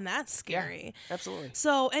show, and that's scary. Yeah, absolutely.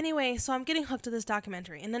 So anyway, I'm getting hooked to this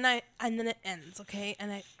documentary, and then it ends, okay?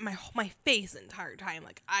 And my face the entire time,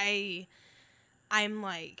 like I'm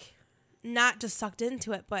like not just sucked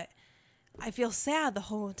into it, but I feel sad the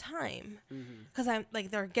whole time because I'm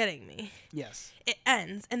like, they're getting me. Yes. It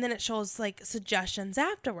ends, and then it shows like suggestions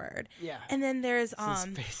afterward. Yeah. And then there's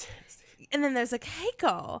and then there's a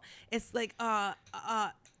Keiko. It's like a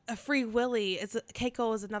Free Willy.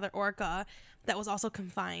 Keiko is another orca that was also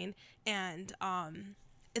confined, and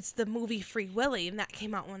it's the movie Free Willy, and that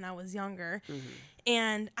came out when I was younger,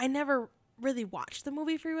 and I never really watched the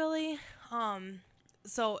movie Free Willy.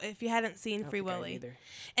 So if you hadn't seen Free Willy.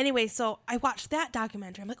 Anyway, so I watched that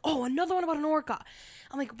documentary. I'm like, oh, another one about an orca.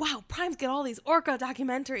 I'm like, wow, Prime's get all these orca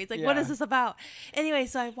documentaries. Like, what is this about? Anyway,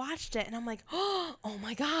 so I watched it, and I'm like, oh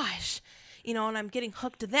my gosh. And I'm getting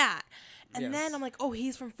hooked to that. And then I'm like, oh,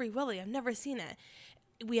 he's from Free Willy. I've never seen it.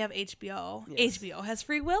 We have HBO. Yes. HBO has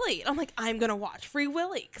Free Willy. And I'm like, I'm going to watch Free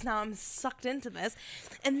Willy because now I'm sucked into this.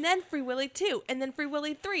 And then Free Willy 2, and then Free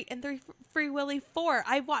Willy 3, and Free Willy 4.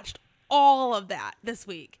 I watched all of that this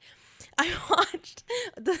week. I watched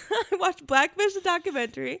Blackfish, the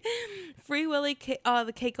documentary, Free Willy, the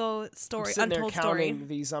Keiko story, Untold Story. I'm counting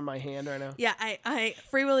these on my hand right now. Yeah, I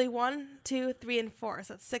Free Willy 1, 2, 3, and 4.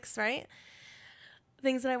 So that's 6, right?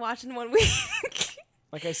 Things that I watched in 1 week.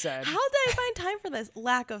 Like I said. How did I find time for this?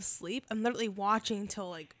 Lack of sleep. I'm literally watching till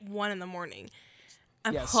like 1 a.m.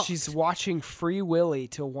 I'm hooked. She's watching Free Willy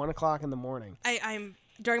till 1 o'clock in the morning. I'm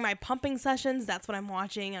during my pumping sessions. That's what I'm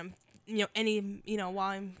watching. I'm while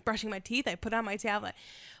I'm brushing my teeth, I put on my tablet,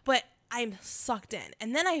 but I'm sucked in.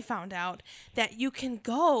 And then I found out that you can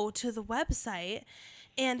go to the website,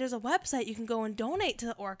 and there's a website you can go and donate to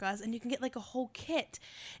the orcas, and you can get like a whole kit.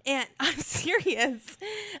 And I'm serious.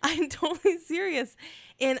 I'm totally serious.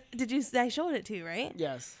 And I showed it to you, right?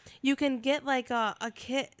 Yes. You can get like a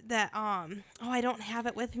kit that, I don't have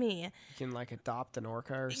it with me. You can like adopt an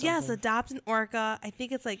orca or something? Yes, adopt an orca. I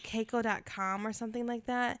think it's like keiko.com or something like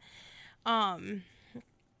that. I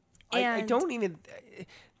don't even.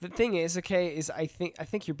 The thing is, I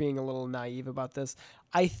think you're being a little naive about this.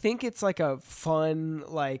 I think it's like a fun,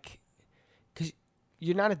 like, because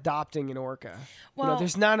you're not adopting an orca. Well,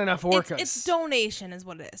 there's not enough orcas. It's donation is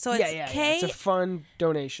what it is. So it's it's a fun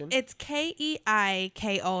donation. It's keiko.com.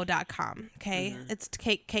 Okay, it's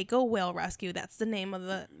Keiko Whale Rescue. That's the name of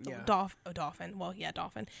the dolphin. Well,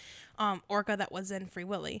 dolphin. Orca that was in Free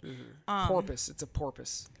Willy. Porpoise. It's a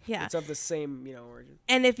porpoise. Yeah, it's of the same origin.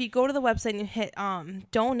 And if you go to the website and you hit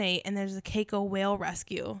donate, and there's a Keiko Whale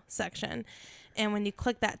Rescue section, and when you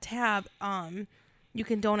click that tab, you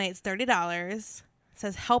can donate. It's $30. It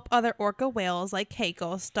says help other orca whales like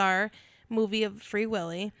Keiko, star movie of Free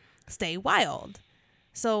Willy, stay wild.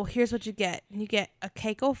 So here's what you get. You get a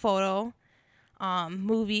Keiko photo,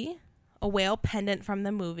 movie, a whale pendant from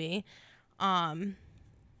the movie, and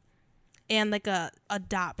like a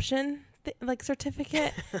adoption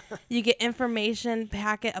certificate. You get information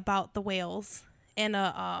packet about the whales and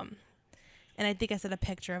and I think I said a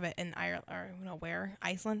picture of it in Ireland or where?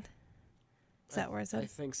 Iceland? Is that where it's at? I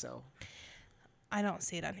think so. I don't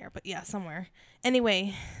see it on here, but yeah, somewhere.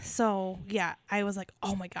 Anyway, so yeah, I was like,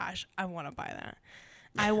 oh my gosh, I want to buy that.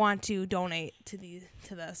 I want to donate to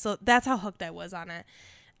this. So that's how hooked I was on it.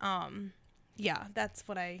 Yeah, that's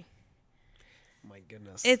what I. My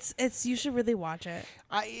goodness. It's you should really watch it.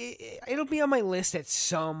 It'll be on my list at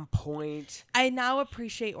some point. I now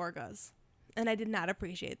appreciate orcas. And I did not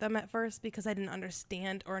appreciate them at first because I didn't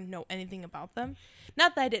understand or know anything about them.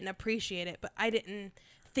 Not that I didn't appreciate it, but I didn't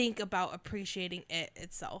think about appreciating it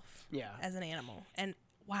itself as an animal. And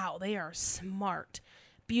wow, they are smart,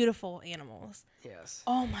 beautiful animals. Yes.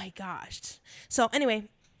 Oh my gosh. So anyway,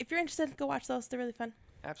 if you're interested, go watch those. They're really fun.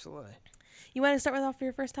 Absolutely. You want to start with off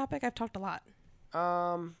your first topic? I've talked a lot.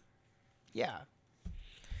 Yeah.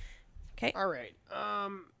 Okay. All right.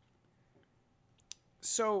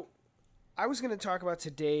 So I was going to talk about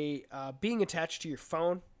today being attached to your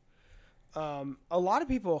phone. A lot of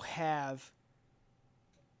people have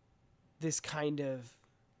this kind of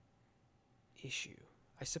issue.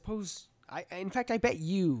 I suppose, in fact, I bet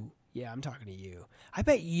you, I'm talking to you. I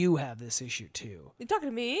bet you have this issue too. You talking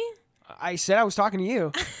to me? I said I was talking to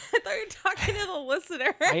you. I thought you were talking to the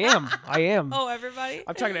listener. I am. Oh, everybody?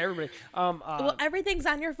 I'm talking to everybody. Well, everything's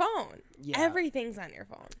on your phone. Yeah. Everything's on your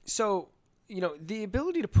phone. So, the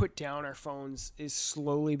ability to put down our phones is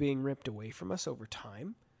slowly being ripped away from us over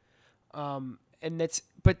time.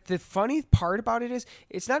 But the funny part about it is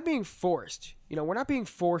it's not being forced. We're not being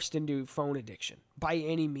forced into phone addiction by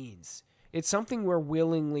any means. It's something we're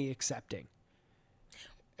willingly accepting.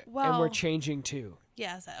 Well, and we're changing too.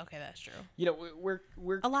 Yes, okay, that's true. We're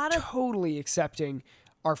we're totally accepting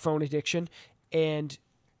our phone addiction, and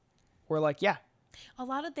we're like, yeah. A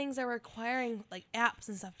lot of things are requiring like apps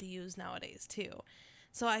and stuff to use nowadays too.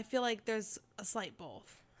 So I feel like there's a slight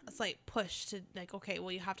push to like, okay,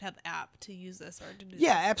 well, you have to have the app to use this or to do this.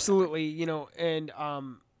 Yeah, absolutely. And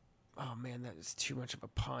oh man, that is too much of a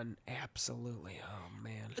pun. Absolutely. Oh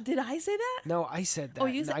man. Did I say that? No, I said that. Oh,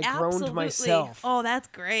 you said I groaned myself. Oh, that's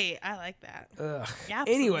great. I like that. Ugh.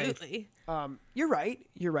 Absolutely. Anyway,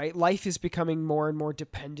 you're right. Life is becoming more and more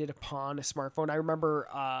dependent upon a smartphone. I remember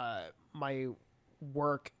my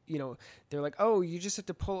work, they're like, oh, you just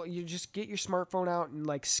get your smartphone out and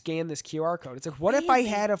like scan this QR code. It's like, what if I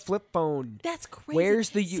had a flip phone? That's crazy. Where's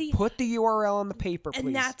put the URL on the paper, please?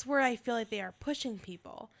 And that's where I feel like they are pushing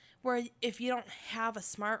people. Where if you don't have a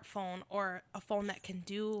smartphone or a phone that can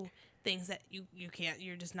do things that you can't,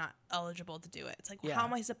 you're just not eligible to do it. It's like, how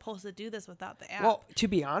am I supposed to do this without the app? Well, to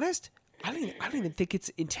be honest, I don't even think it's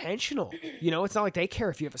intentional. It's not like they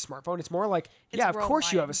care if you have a smartphone. It's more like, of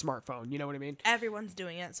course you have a smartphone. You know what I mean? Everyone's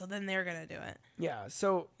doing it, so then they're going to do it. Yeah,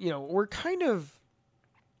 so, we're kind of,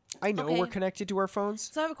 I know we're connected to our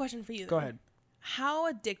phones. So I have a question for you. Go ahead. How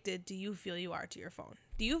addicted do you feel you are to your phone?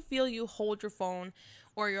 Do you feel you hold your phone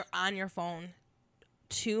or you're on your phone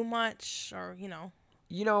too much or,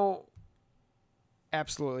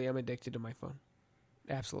 Absolutely, I'm addicted to my phone.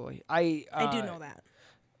 Absolutely. I do know that.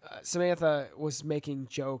 Samantha was making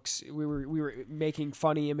jokes. We were making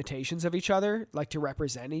funny imitations of each other, like to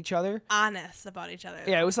represent each other. Honest about each other.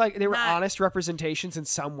 Yeah, it was like they were honest representations in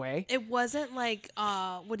some way. It wasn't like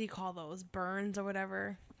what do you call those? Burns or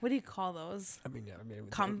whatever. What do you call those? I mean,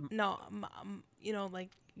 like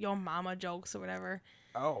your mama jokes or whatever.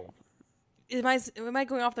 Oh. Am I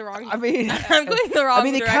going off the wrong? I mean, I'm going the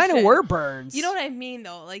wrong. they kind of were burns. You know what I mean,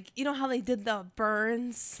 though. Like, you know how they did the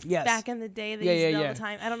burns back in the day. They used it all the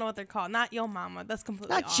time. I don't know what they're called. Not yo mama. That's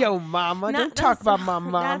completely not off. Yo mama. Don't talk about my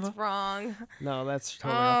mama. That's wrong. No, that's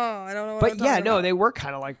totally wrong. I don't know. What I'm about. They were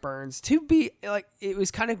kind of like burns. To be like, it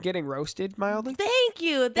was kind of getting roasted mildly. Thank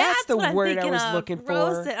you. That's the what word I'm I was looking for.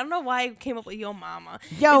 Roasted. I don't know why I came up with yo mama.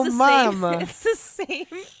 Yo mama. It's the same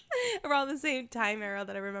around the same time era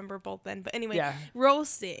that I remember both then. But Anyway, Yeah.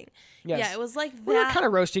 roasting. Yes. Yeah, it was like We were that. kind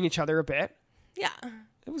of roasting each other a bit. Yeah.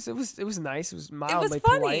 It was nice. It was mildly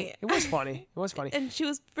funny. polite. It was funny. It was funny. And she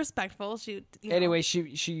was respectful. She you know, Anyway,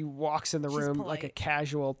 she walks in the She's room like a polite.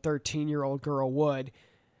 casual 13-year-old girl would,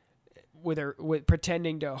 with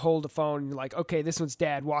pretending to hold the phone. Like, okay, this one's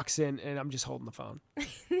Dad. Walks in, and I'm just holding the phone.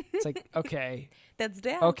 It's like, okay, that's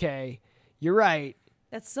Dad. okay, you're right.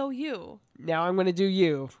 That's so you. Now I'm gonna do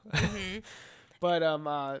you. Mm-hmm. But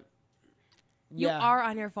You yeah, are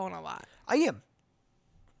on your phone a lot. I am.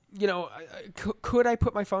 You know, could I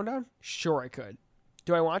put my phone down? Sure, I could.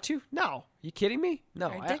 Do I want to? No. You kidding me?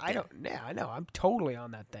 No, You're I addicted. don't. Yeah, I know. I'm totally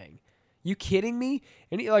on that thing. You kidding me?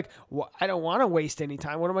 And you're like, I don't want to waste any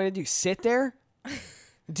time. What am I gonna do? Sit there,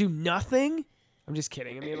 do nothing? I'm just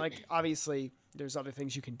kidding. I mean, like, obviously, there's other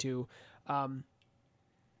things you can do.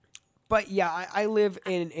 But yeah, I live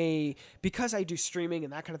in because I do streaming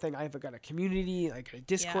and that kind of thing. I've got a community, like a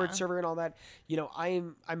Discord Yeah. server and all that. You know,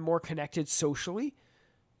 I'm more connected socially.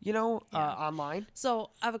 You know, Yeah. online. So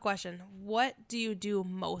I have a question. What do you do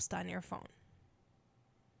most on your phone?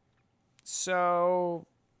 So,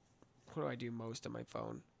 what do I do most on my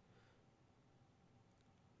phone?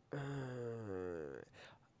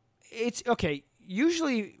 It's okay.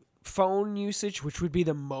 Usually, phone usage, which would be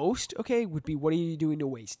the most, okay, would be what are you doing to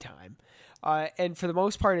waste time? And for the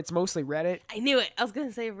most part, it's mostly Reddit. I knew it. I was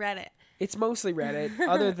gonna say Reddit. It's mostly Reddit.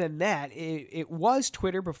 Other than that, it was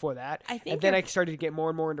Twitter before that. I think and then your- I started to get more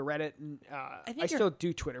and more into Reddit. And I think still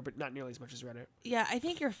do Twitter, but not nearly as much as Reddit. Yeah, I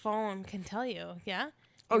think your phone can tell you. Yeah.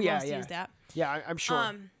 Oh, Your yeah, most yeah. used app. Yeah, I'm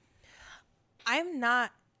sure. I'm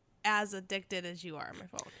not as addicted as you are on my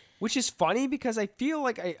phone. Which is funny because I feel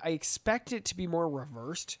like I expect it to be more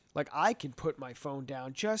reversed. Like I can put my phone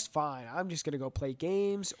down just fine. I'm just going to go play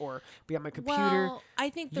games or be on my computer. Well,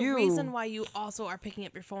 I think the reason why you also are picking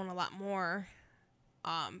up your phone a lot more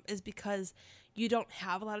is because you don't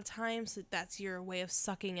have a lot of time, so that's your way of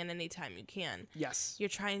sucking in any time you can. Yes. You're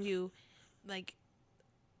trying to, like,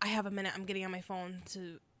 I have a minute, I'm getting on my phone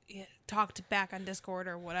to talk to back on Discord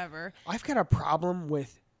or whatever. I've got a problem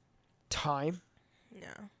with time.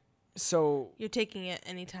 Yeah. So You're taking it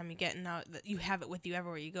anytime you get, and now that you have it with you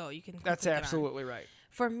everywhere you go, you can that's quickly get on. absolutely right.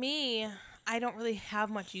 For me, I don't really have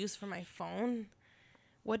much use for my phone.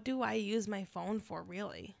 What do I use my phone for,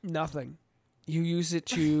 really? Nothing. You use it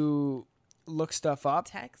to look stuff up.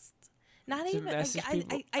 Text? Not To even. message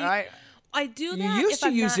people. I do You that. used if to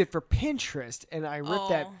I'm use not- it for Pinterest, and I ripped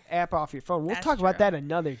that Oh, app off your phone. We'll that's talk about true. that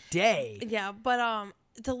another day. Yeah, but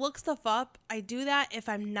to look stuff up, I do that if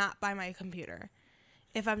I'm not by my computer.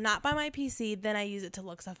 If I'm not by my PC, then I use it to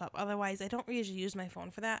look stuff up. Otherwise, I don't usually use my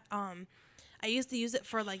phone for that. I used to use it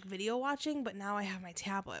for like video watching, but now I have my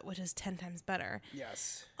tablet, which is 10 times better.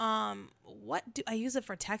 Yes. What do I use it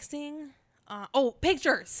for? Texting?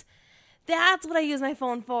 Pictures. That's what I use my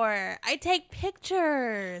phone for. I take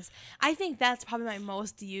pictures. I think that's probably my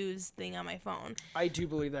most used thing on my phone. I do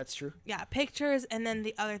believe that's true. Yeah, pictures, and then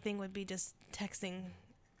the other thing would be just texting,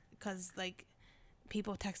 because like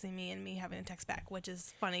people texting me and me having to text back, which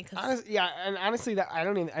is funny. Cause And honestly, that I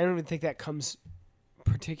don't even think that comes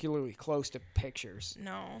particularly close to pictures,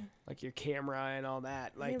 no, like your camera and all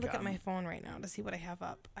that. let me Like, look at my phone right now to see what I have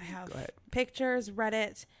up. I have Go ahead. pictures,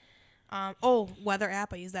 Reddit, weather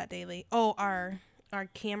app. I use that daily. Our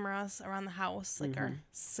cameras around the house, like our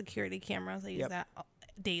security cameras. I use Yep. that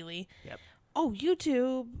daily. Yep. Oh,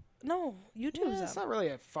 YouTube. No, YouTube's Yeah, it's up. not really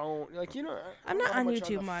a phone. Like I'm not on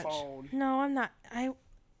YouTube much. Phone. No, I'm not.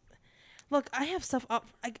 Look, I have stuff up.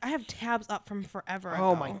 I have tabs up from forever ago.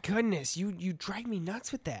 Oh my goodness, you drive me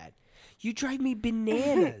nuts with that. You drive me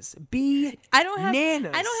bananas. Bananas. I don't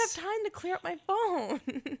have time to clear up my phone.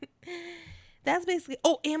 That's basically.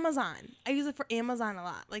 Oh, Amazon. I use it for Amazon a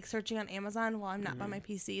lot. Like searching on Amazon while I'm not by my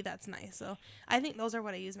PC. That's nice. So I think those are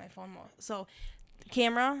what I use my phone most. So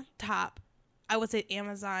camera, top. I would say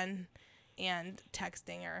Amazon and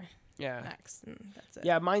texting are Yeah. next. And that's it.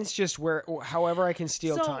 Yeah, mine's just however I can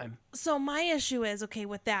steal time. So my issue is, okay,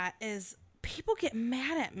 with that is people get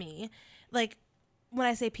mad at me. Like, when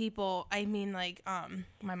I say people, I mean like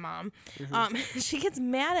my mom. She gets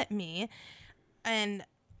mad at me, and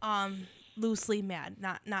loosely mad.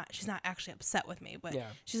 Not she's not actually upset with me, but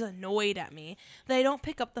Yeah. she's annoyed at me that I don't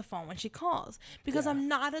pick up the phone when she calls because Yeah. I'm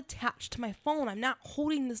not attached to my phone. I'm not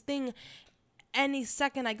holding this thing. Any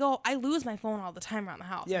second I go, I lose my phone all the time around the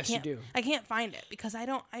house. Yes, you do. I can't find it because I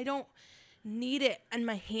don't need it in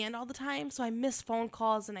my hand all the time. So I miss phone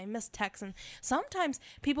calls and I miss texts. And sometimes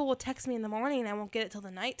people will text me in the morning and I won't get it till the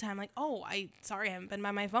nighttime. Like, oh, sorry, I haven't been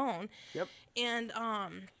by my phone. Yep. And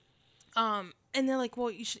and they're like, well,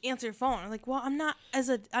 you should answer your phone. I'm like, well, I'm not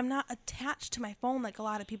attached to my phone like a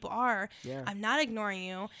lot of people are. Yeah. I'm not ignoring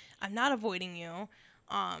you. I'm not avoiding you.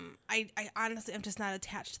 I honestly, I'm just not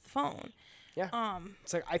attached to the phone. Yeah.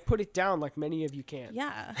 It's like I put it down like many of you can.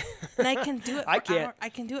 Yeah. And I can do it for I can't. I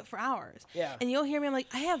can do it for hours. Yeah. And you'll hear me, I'm like,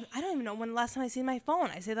 I don't even know when the last time I seen my phone.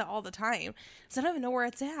 I say that all the time. So I don't even know where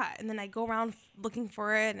it's at. And then I go around looking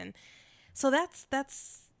for it, and so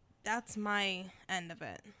that's my end of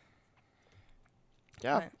it.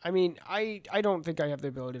 Yeah. But I mean, I don't think I have the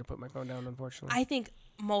ability to put my phone down, unfortunately. I think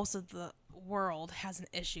most of the world has an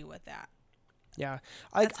issue with that. Yeah.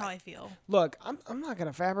 That's how I feel. Look, I'm not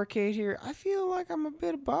gonna fabricate here. I feel like I'm a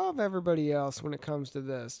bit above everybody else when it comes to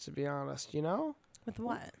this, to be honest, you know? With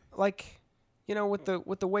what? Like, you know, with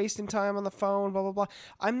the wasting time on the phone, blah blah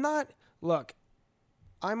blah.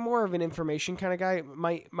 I'm more of an information kind of guy.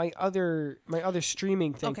 My other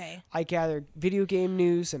streaming thing, Okay. I gather video game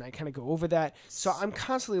news and I kind of go over that. So I'm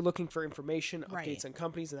constantly looking for information, Right. updates on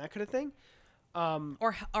companies and that kind of thing.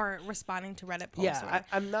 Or responding to Reddit posts. Yeah,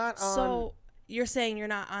 I'm not on. So you're saying you're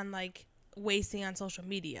not on like wasting on social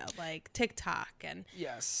media, like TikTok and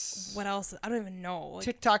Yes. what else? I don't even know. Like,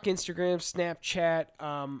 TikTok, Instagram, Snapchat,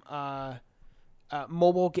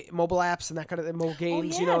 mobile apps and that kind of mobile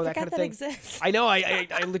games, yeah, you know, I that kind forgot of thing. that exists. I know. I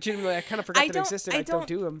legitimately I kind of forgot that existed. I don't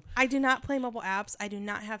do them. I do not play mobile apps. I do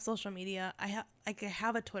not have social media. I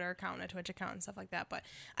have a Twitter account and a Twitch account and stuff like that, but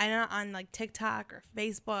I'm not on like TikTok or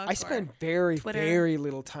Facebook. I spend very Twitter. very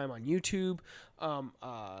little time on YouTube. Not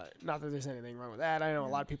that there's anything wrong with that. I know a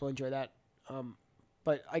lot of people enjoy that.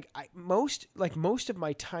 But most of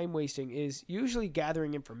my time wasting is usually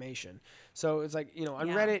gathering information. So it's like, you know, on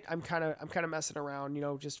Reddit, I'm kind of messing around, you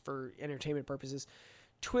know, just for entertainment purposes.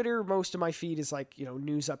 Twitter, most of my feed is like, you know,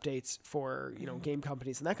 news updates for, you know, game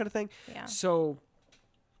companies and that kind of thing. Yeah. So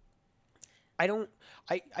I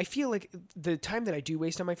feel like the time that I do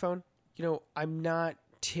waste on my phone, you know, I'm not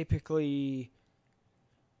typically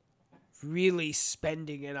really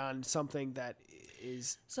spending it on something that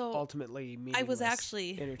is ultimately meaningless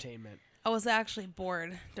entertainment. I was actually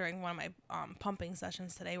bored during one of my pumping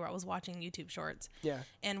sessions today where I was watching YouTube shorts. Yeah.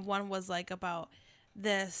 And one was like about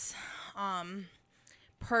this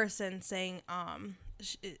person saying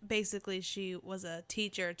basically she was a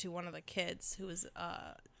teacher to one of the kids who was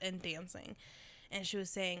in dancing. And she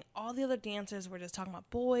was saying all the other dancers were just talking about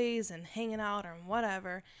boys and hanging out or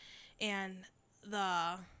whatever. And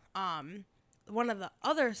the one of the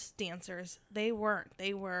other dancers, they weren't.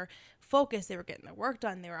 They were focused. They were getting their work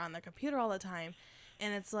done. They were on their computer all the time.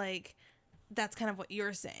 And it's like, that's kind of what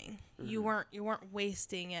you're saying. Mm-hmm. You weren't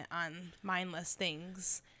wasting it on mindless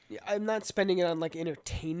things. Yeah, I'm not spending it on like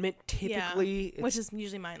entertainment typically. Yeah, which is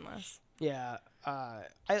usually mindless. Yeah.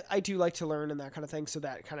 I do like to learn and that kind of thing. So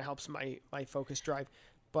that kind of helps my focus drive.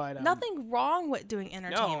 But nothing wrong with doing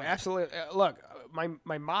entertainment. No, absolutely. Look,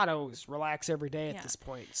 my motto is relax every day at this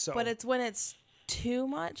point. So, but it's when it's too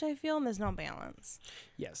much, I feel, and there's no balance.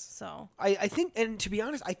 Yes. So I think, and to be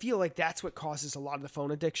honest, I feel like that's what causes a lot of the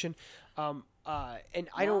phone addiction. And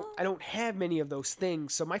I don't have many of those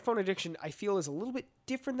things. So my phone addiction, I feel, is a little bit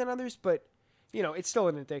different than others, but you know, it's still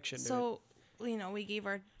an addiction. So, you know, we gave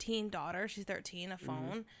our teen daughter, she's 13, a phone.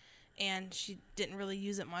 Mm-hmm. And she didn't really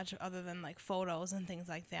use it much other than like photos and things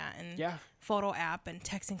like that, and photo app and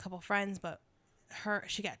texting a couple friends. But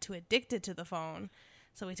she got too addicted to the phone,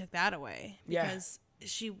 so we took that away because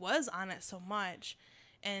she was on it so much,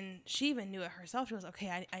 and she even knew it herself. She was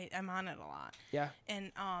okay. I'm on it a lot. Yeah.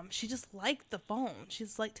 And she just liked the phone.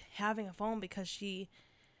 She's liked having a phone because she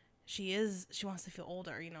wants to feel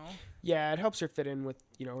older, you know. Yeah, it helps her fit in with,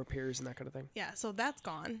 you know, her peers and that kind of thing. Yeah. So that's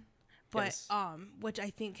gone. But which I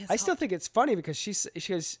think has still think it's funny because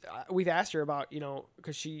we've asked her about, you know,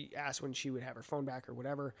 because she asked when she would have her phone back or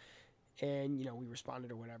whatever, and you know we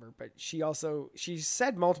responded or whatever. But she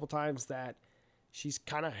said multiple times that she's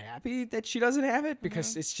kind of happy that she doesn't have it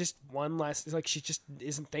because it's just one less. It's like she just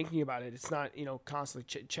isn't thinking about it. It's not, you know,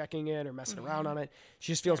 constantly checking it or messing around on it.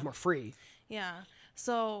 She just feels more free. Yeah.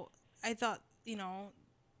 So I thought, you know,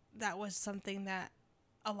 that was something that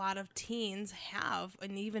a lot of teens have,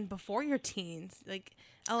 and even before your teens, like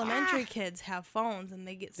elementary kids have phones and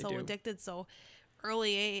they get so addicted so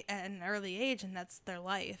early at an early age, and that's their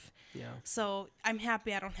life. Yeah. So I'm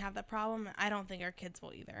happy I don't have that problem. I don't think our kids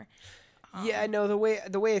will either. No, the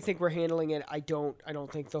way I think we're handling it, I don't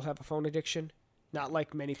think they'll have a phone addiction. Not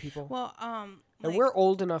like many people. Well, and we're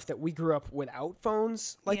old enough that we grew up without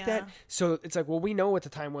phones like that. So it's like, well, we know what the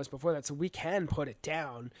time was before that, so we can put it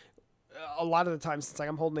down. A lot of the times it's like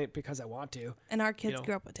I'm holding it because I want to. And our kids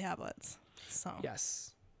grew up with tablets. So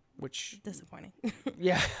yes. Which disappointing.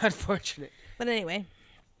 Yeah, unfortunate. But anyway.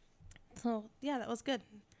 So yeah, that was good.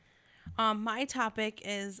 My topic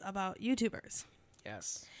is about YouTubers.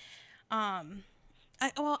 Yes. I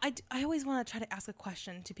always want to try to ask a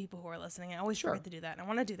question to people who are listening. I always forget to do that. And I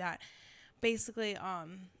want to do that. Basically,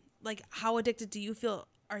 like, how addicted do you feel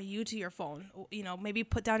are you to your phone? You know, maybe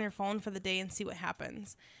put down your phone for the day and see what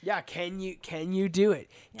happens. Yeah, can you do it?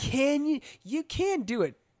 Yeah. You can do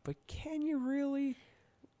it, but can you really?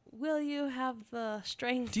 Will you have the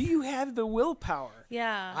strength? Do you have the willpower?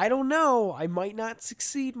 Yeah. I don't know. I might not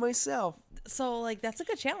succeed myself. So, like, that's a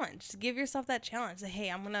good challenge. To give yourself that challenge. Say, hey,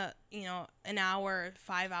 I'm going to, you know, an hour,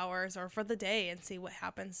 5 hours, or for the day and see what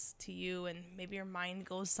happens to you. And maybe your mind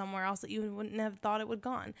goes somewhere else that you wouldn't have thought it would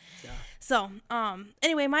gone. Yeah. So,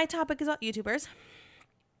 anyway, my topic is about YouTubers.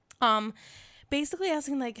 Basically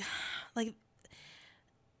asking, like,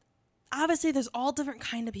 obviously there's all different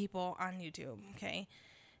kind of people on YouTube, okay?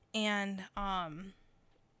 And,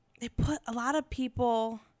 they put, a lot of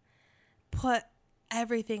people put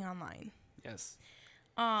everything online. Yes.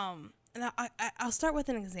 And I'll start with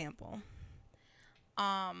an example.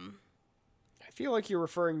 I feel like you're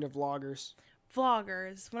referring to vloggers.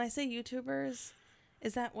 Vloggers. When I say YouTubers,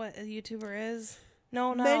 is that what a YouTuber is?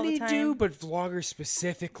 No, not Many all the time. do, but vloggers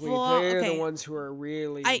specifically, they're okay. the ones who are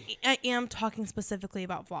really. I am talking specifically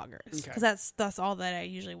about vloggers because that's all that I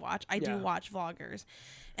usually watch. I do watch vloggers,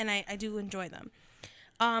 and I do enjoy them.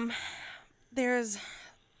 There's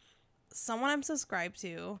someone I'm subscribed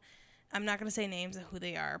to. I'm not going to say names of who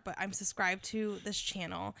they are, but I'm subscribed to this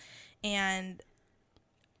channel. And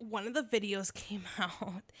one of the videos came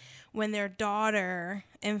out when their daughter,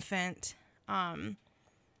 infant,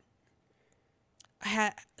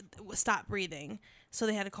 had stopped breathing. So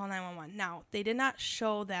they had to call 911. Now, they did not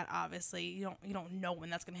show that, obviously. You don't know when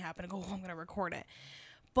that's going to happen and go, oh, I'm going to record it.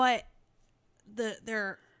 But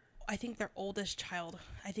I think their oldest child,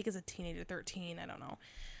 I think is a teenager, 13, I don't know,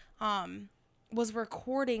 was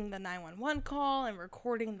recording the 911 call and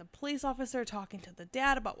recording the police officer talking to the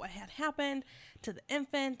dad about what had happened to the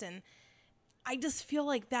infant. And I just feel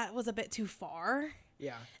like that was a bit too far.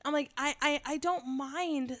 Yeah. I'm like, I don't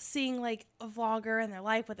mind seeing, like, a vlogger and their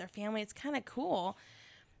life with their family. It's kind of cool.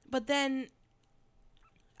 But then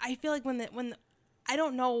I feel like when I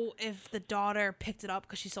don't know if the daughter picked it up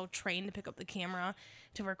because she's so trained to pick up the camera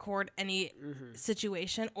to record any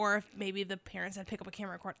situation, or if maybe the parents had to pick up a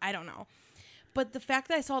camera and record. I don't know. But the fact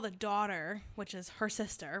that I saw the daughter, which is her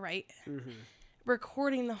sister, right,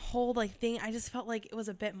 recording the whole, like, thing, I just felt like it was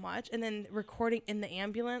a bit much. And then recording in the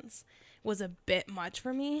ambulance was a bit much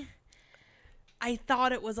for me. I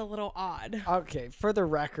thought it was a little odd. Okay, for the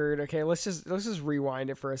record, okay, let's just rewind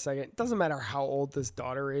it for a second. It doesn't matter how old this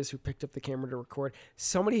daughter is who picked up the camera to record.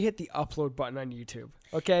 Somebody hit the upload button on YouTube.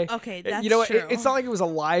 Okay. Okay, that's you know what? true. It's not like it was a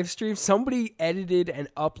live stream. Somebody edited and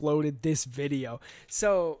uploaded this video.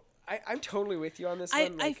 So I'm totally with you on this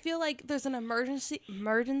one. I feel like there's an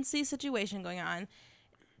emergency situation going on.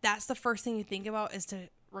 That's the first thing you think about is to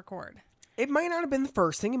record. It might not have been the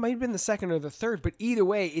first thing. It might have been the second or the third. But either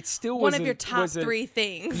way, it still was one of your top three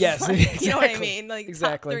things. Yes, like, exactly. You know what I mean? Like,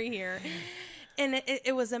 exactly. Top three here. And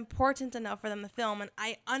it was important enough for them to film. And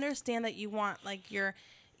I understand that you want, like,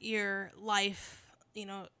 your life, you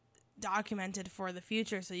know, documented for the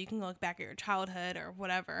future so you can look back at your childhood or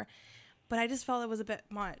whatever. But I just felt it was a bit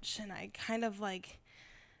much. And I kind of, like,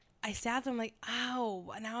 I sat there, I'm like,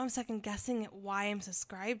 ow. Now I'm second guessing why I'm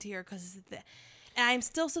subscribed here because and I'm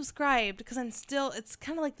still subscribed because it's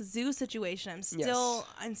kind of like the zoo situation.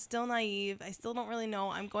 I'm still naive. I still don't really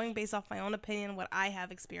know. I'm going based off my own opinion, what I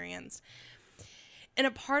have experienced. And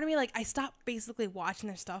a part of me, like, I stopped basically watching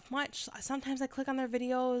their stuff much. Sometimes I click on their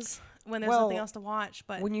videos when there's something else to watch.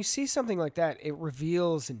 But when you see something like that, it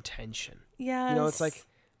reveals intention. Yeah. You know, it's like,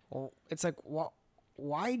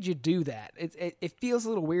 why'd you do that? It feels a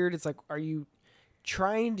little weird. It's like, are you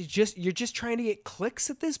trying to you're just trying to get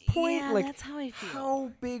clicks at this point? Yeah, like, that's how I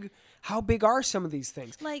feel. How big are some of these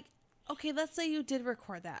things? Like, okay, let's say you did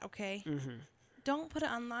record that, okay? Don't put it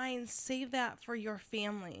online. Save that for your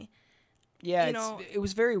family. Yeah, it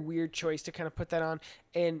was a very weird choice to kind of put that on.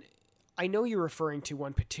 And I know you're referring to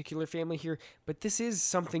one particular family here, but this is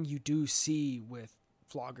something you do see with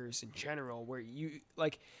vloggers in general, where you,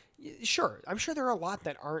 like, sure, I'm sure there are a lot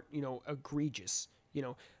that aren't, you know, egregious, you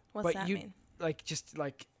know. What's that mean? Like, just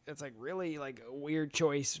like, it's like really like a weird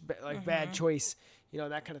choice, like bad choice, you know,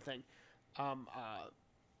 that kind of thing.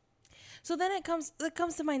 So then it comes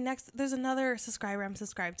to my next, there's another subscriber I'm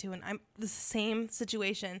subscribed to, and I'm the same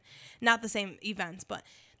situation, not the same events, but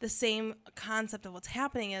the same concept of what's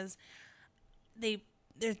happening is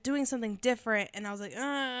they're doing something different, and I was like,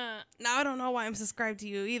 now I don't know why I'm subscribed to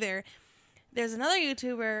you either. There's another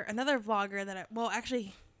YouTuber, another vlogger that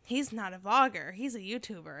actually, he's not a vlogger. He's a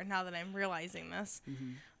YouTuber. Now that I'm realizing this,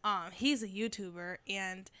 he's a YouTuber,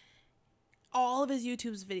 and all of his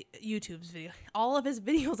all of his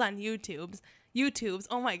videos on YouTube's.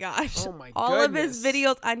 Oh my gosh! Oh my all goodness. of his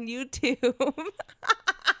videos on YouTube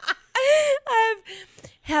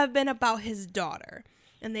have been about his daughter,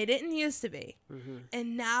 and they didn't used to be.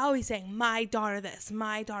 And now he's saying, "My daughter this,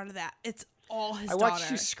 my daughter that." It's all his daughter. I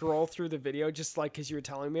watched you scroll through the video just like because you were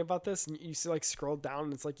telling me about this, and you see like scrolled down,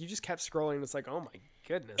 and it's like you just kept scrolling. And it's like, oh my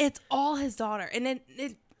goodness, It's all his daughter, and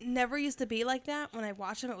it never used to be like that. When I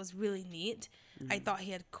watched him, it was really neat. I thought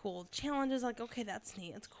he had cool challenges. Like, okay, that's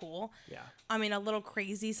neat. It's cool. Yeah. I mean, a little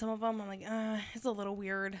crazy. Some of them, I'm like, it's a little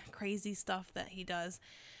weird, crazy stuff that he does.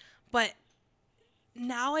 But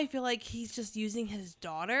now I feel like he's just using his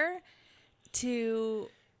daughter to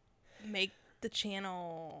make the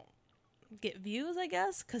channel get views, I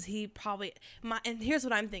guess, because he probably and here's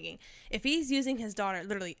what I'm thinking: if he's using his daughter,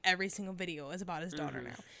 literally every single video is about his daughter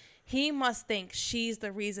now. He must think she's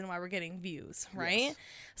the reason why we're getting views, right? Yes.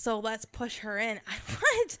 So let's push her in.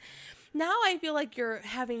 What? Now I feel like you're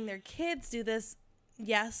having their kids do this.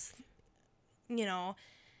 Yes, and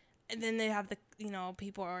then they have the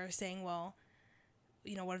people are saying, well,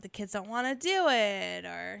 what if the kids don't want to do it,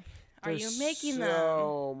 or are you making them?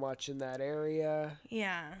 So much in that area.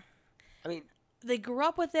 Yeah. I mean, they grew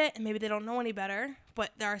up with it and maybe they don't know any better,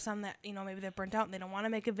 but there are some that, maybe they're burnt out and they don't want to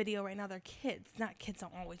make a video right now. They're kids. Not kids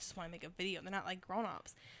don't always just want to make a video. They're not like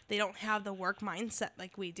grown-ups. They don't have the work mindset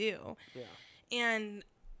like we do. Yeah. And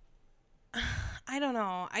I don't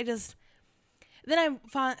know. Then I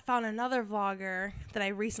found another vlogger that I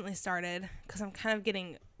recently started because I'm kind of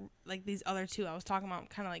getting like these other two I was talking about,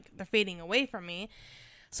 kind of like they're fading away from me.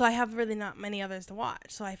 So I have really not many others to watch.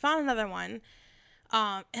 So I found another one.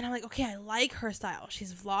 And I'm like, okay, I like her style.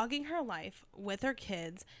 She's vlogging her life with her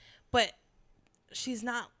kids, but it's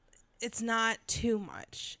not too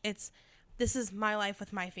much. This is my life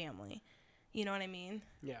with my family. You know what I mean?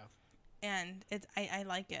 yeah. And I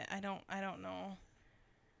like it. I don't know.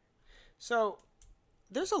 So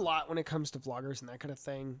there's a lot when it comes to vloggers and that kind of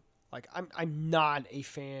thing. Like I'm not a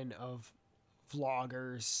fan of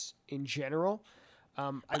vloggers in general.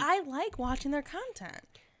 But I like watching their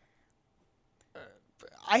content.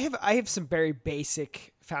 I have some very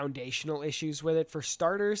basic foundational issues with it. For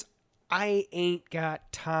starters, I ain't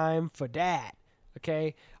got time for that.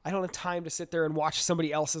 Okay? I don't have time to sit there and watch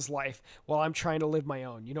somebody else's life while I'm trying to live my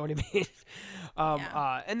own. You know what I mean?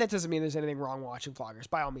 And that doesn't mean there's anything wrong watching vloggers.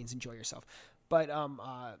 By all means, enjoy yourself. But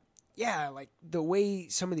yeah, like the way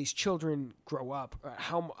some of these children grow up,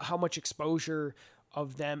 how much exposure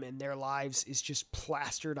of them and their lives is just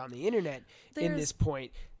plastered on the internet in this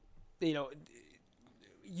point.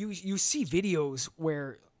 You see videos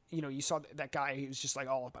where you saw that guy who was just like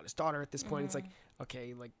all about his daughter at this point. It's like,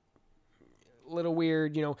 okay, like a little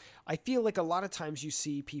weird. I feel like a lot of times you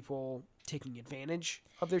see people taking advantage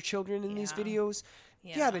of their children in these videos.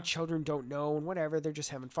 Yeah, the children don't know and whatever, they're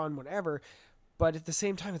just having fun, whatever. But at the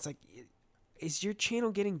same time, it's like, is your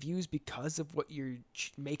channel getting views because of what you're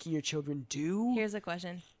making your children do? Here's a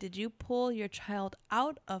question: did you pull your child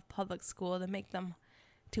out of public school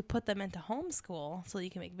to put them into homeschool so you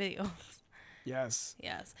can make videos? Yes.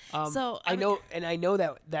 Yes. So I know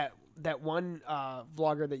that one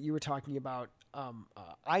vlogger that you were talking about.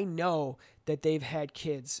 I know that they've had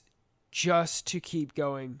kids just to keep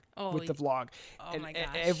going with the vlog. Oh and my gosh.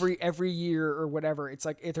 Every year or whatever, it's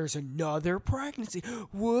like, if there's another pregnancy,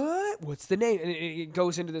 what's the name? And it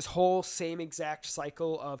goes into this whole same exact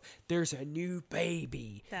cycle of there's a new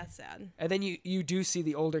baby. That's sad. And then you do see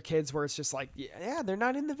the older kids where it's just like, yeah, they're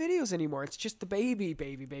not in the videos anymore. It's just the baby.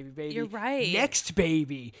 You're right. Next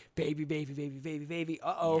baby. Baby.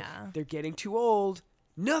 Uh-oh. Yeah. They're getting too old.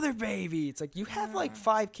 Another baby. It's like, you have like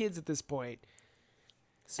 5 kids at this point.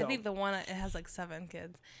 So. I think the one, it has like 7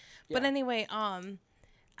 kids. Yeah. But anyway, I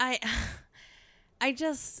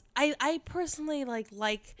personally like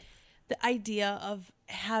the idea of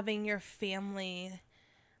having your family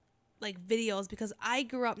like videos, because I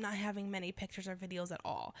grew up not having many pictures or videos at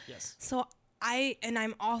all. Yes. So I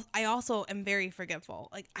also am very forgetful.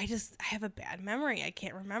 Like I have a bad memory. I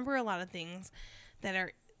can't remember a lot of things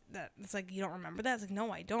that it's like, you don't remember that? It's like, no,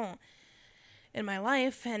 I don't, in my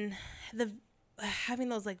life. And having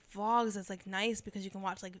those like vlogs is like nice because you can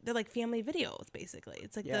watch, like, they're like family videos basically.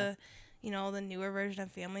 It's like the newer version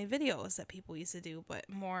of family videos that people used to do, but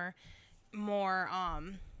more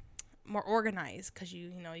organized, because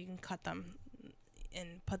you can cut them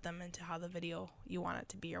and put them into how the video you want it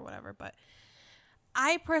to be or whatever. But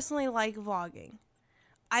I personally like vlogging.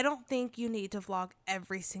 I don't think you need to vlog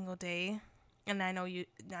every single day. And I know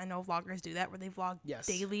vloggers do that where they vlog Yes.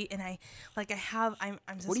 daily. And I'm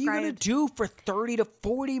subscribed. What are you going to do for 30 to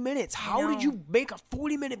 40 minutes? How did you make a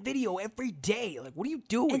 40-minute video every day? Like, what are you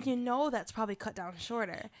doing? And that's probably cut down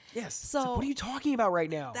shorter. Yes. So what are you talking about right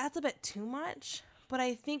now? That's a bit too much. But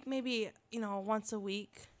I think maybe, once a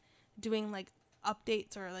week doing like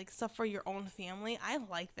updates or like stuff for your own family. I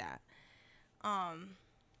like that. I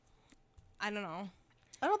don't know.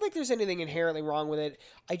 I don't think there's anything inherently wrong with it.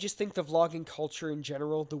 I just think the vlogging culture in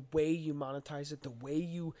general, the way you monetize it,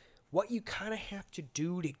 what you kind of have to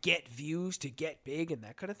do to get views, to get big and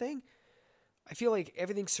that kind of thing. I feel like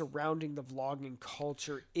everything surrounding the vlogging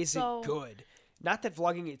culture isn't good. Not that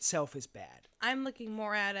vlogging itself is bad. I'm looking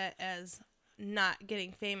more at it as not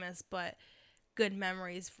getting famous, but good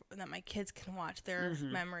memories that my kids can watch their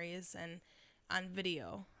memories and on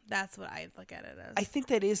video. That's what I look at it as. I think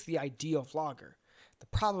that is the ideal vlogger. The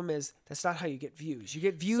problem is that's not how you get views. You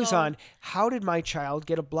get views on how did my child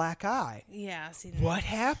get a black eye? Yeah. See, what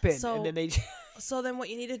happened? And then they. So then what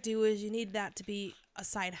you need to do is you need that to be a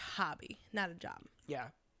side hobby, not a job. Yeah.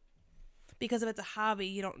 Because if it's a hobby,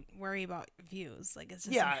 you don't worry about views. Like it's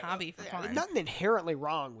just a hobby for fun. Nothing inherently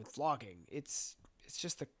wrong with vlogging. It's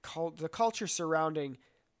just the culture surrounding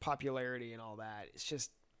popularity and all that. It's just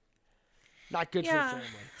not good for the family.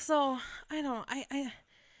 So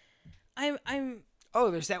I'm. Oh,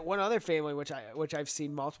 there's that one other family which I've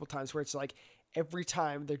seen multiple times where it's like every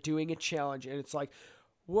time they're doing a challenge and it's like,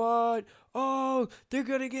 what? Oh, they're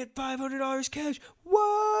gonna get $500 cash.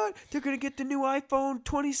 What? They're gonna get the new iPhone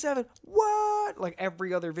 27. What? Like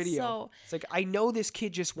every other video. So, it's like, I know this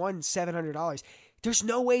kid just won $700. There's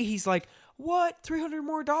no way he's like, what? $300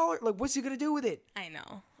 more dollars? Like, what's he gonna do with it? I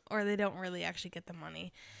know. Or they don't really actually get the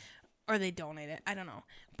money, or they donate it. I don't know.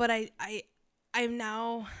 But I'm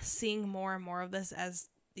now seeing more and more of this as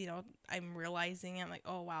I'm realizing it. I'm like,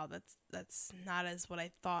 oh wow, that's not as what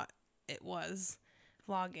I thought it was.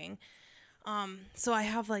 Vlogging. So I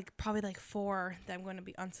have probably 4 that I'm going to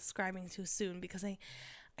be unsubscribing to soon because I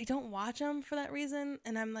don't watch them for that reason,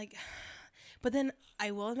 and I'm like, but then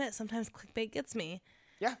I will admit sometimes clickbait gets me.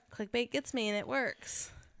 Yeah, clickbait gets me and it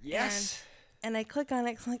works. Yes, and I click on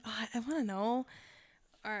it because I'm like, oh, I want to know.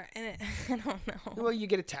 I don't know. Well, you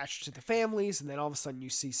get attached to the families, and then all of a sudden you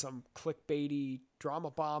see some clickbaity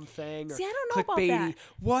drama bomb thing. Or see, I don't know about that.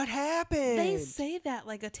 What happened? They say that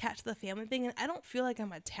attached to the family thing, and I don't feel like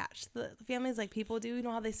I'm attached to the families like people do. You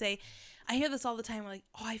know how they say, I hear this all the time. Like,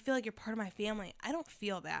 oh, I feel like you're part of my family. I don't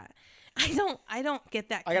feel that. I don't get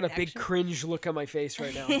that. I got a big cringe look on my face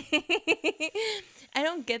right now. I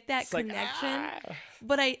don't get that it's connection,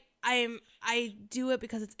 but I do it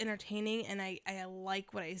because it's entertaining and I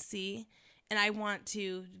like what I see, and I want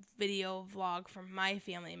to video vlog from my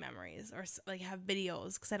family memories or have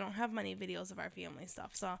videos because I don't have many videos of our family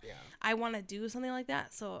stuff. So I want to do something like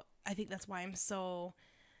that. So I think that's why I'm so,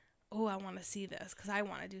 I want to see this because I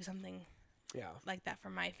want to do something like that for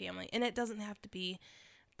my family. And it doesn't have to be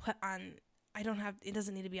put on. It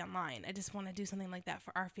doesn't need to be online. I just want to do something like that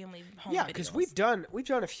for our family home. Yeah, because we've done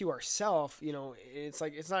a few ourselves. It's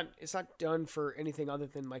like it's not done for anything other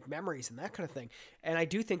than memories and that kind of thing. And I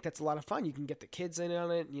do think that's a lot of fun. You can get the kids in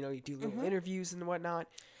on it. You do little interviews and whatnot.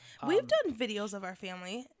 We've done videos of our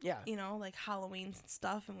family. Yeah. Like Halloween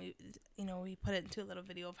stuff, and we put it into a little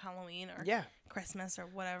video of Halloween or Christmas or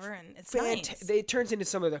whatever, and it's nice. It turns into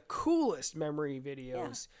some of the coolest memory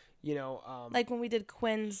videos. Yeah. Like when we did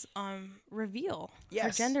Quinn's reveal, her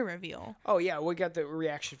yes, gender reveal. Oh yeah, we got the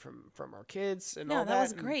reaction from our kids and all that. Yeah, that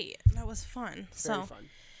was great. That was fun. Very fun.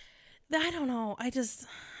 I don't know. I just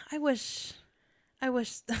wish I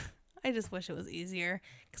just wish it was easier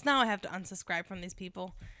because now I have to unsubscribe from these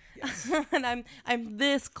people. Yes. And I'm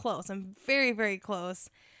this close. I'm very, very close.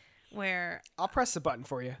 Where I'll press the button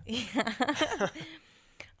for you. Yeah.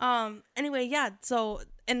 Anyway, yeah. So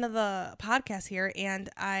end of the podcast here, and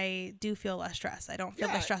I do feel less stress. I don't feel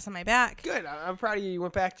the stress on my back. Good. I'm proud of you. You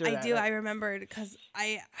went back to that. I do. I remembered because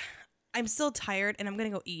I'm still tired, and I'm gonna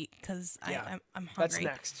go eat because I'm hungry.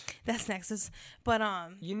 That's next. But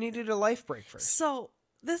you needed a life break first. So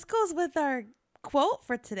this goes with our quote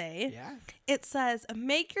for today. Yeah. It says,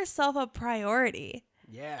 "Make yourself a priority."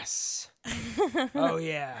 Yes. Oh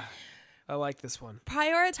yeah. I like this one.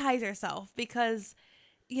 Prioritize yourself because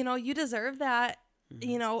you deserve that.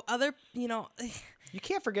 Mm-hmm. You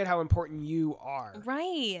can't forget how important you are.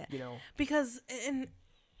 Right. Because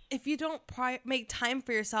if you don't make time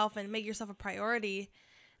for yourself and make yourself a priority,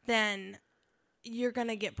 then you're going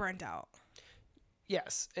to get burnt out.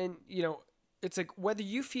 Yes. And, it's like whether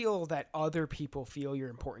you feel that other people feel you're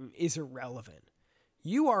important is irrelevant.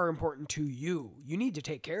 You are important to you. You need to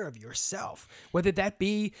take care of yourself, whether that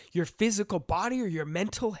be your physical body or your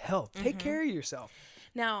mental health. Take care of yourself.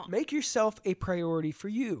 Now, Make yourself a priority for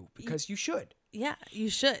you because you should. yeah, you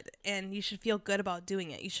should. And you should feel good about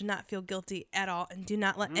doing it. You should not feel guilty at all. And do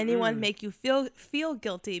not let anyone make you feel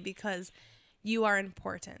guilty, because you are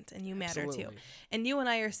important and you matter too. Absolutely. And you and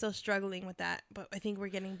I are still struggling with that, but I think we're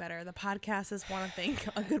getting better. The podcast is one thing,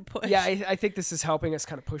 a good push. Yeah, I think this is helping us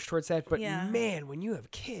kind of push towards that. But Yeah. man, when you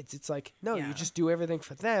have kids, it's like, no, Yeah. you just do everything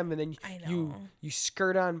for them. And then I you know.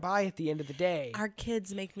 skirt on by at the end of the day. Our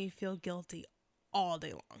kids make me feel guilty all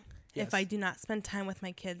day long. Yes. If I do not spend time with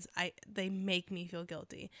my kids, they make me feel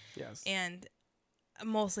guilty. Yes. And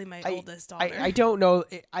mostly my oldest daughter. I don't know.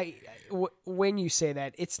 When you say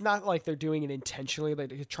that, it's not like they're doing it intentionally, like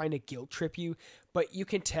they're trying to guilt trip you, but you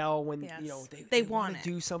can tell when Yes. they want to it.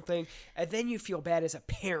 do something, and then you feel bad as a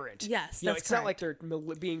parent. Yes, it's that's not like correct. they're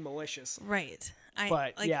being malicious. Right.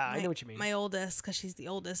 But, yeah, I know what you mean. My oldest, because she's the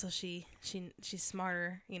oldest, so she's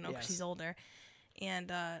smarter, because Yes. she's older,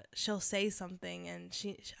 and she'll say something, and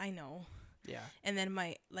I know. Yeah. And then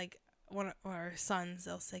one of our sons,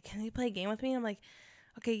 they'll say, "Can you play a game with me?" And I'm like,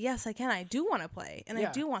 "Okay, yes, I can. I do want to play, and Yeah.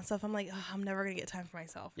 I do want stuff." I'm like, I'm never gonna get time for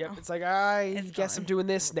myself. Yep. now." It's like I It's guess I'm gone. doing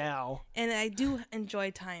this now. And I do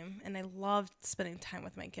enjoy time, and I love spending time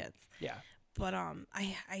with my kids. Yeah. But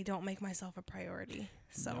I don't make myself a priority.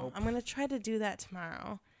 So Nope. I'm gonna try to do that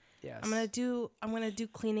tomorrow. Yes. I'm gonna do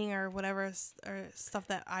cleaning or whatever or stuff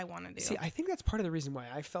that I want to do. See, I think that's part of the reason why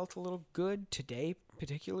I felt a little good today,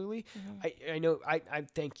 particularly. Mm-hmm. I know I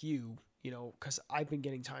thank you, because I've been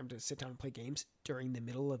getting time to sit down and play games during the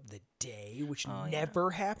middle of the day, which Oh, yeah.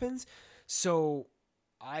 never happens. So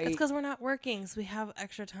It's because we're not working, so we have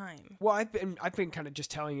extra time. well, I've been kind of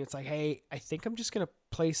just telling you, it's like, hey, I think I'm just gonna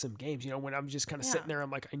play some games. When I'm just kind of sitting Yeah. there,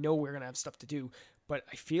 I'm like, I know we're gonna have stuff to do, but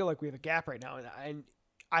I feel like we have a gap right now, and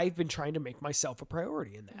I've been trying to make myself a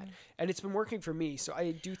priority in that, and it's been working for me. So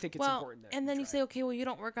I do think it's important. That and then you try. say, okay, well, you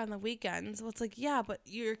don't work on the weekends. Well, it's like, yeah, but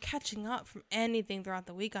you're catching up from anything throughout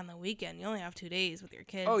the week on the weekend. You only have 2 days with your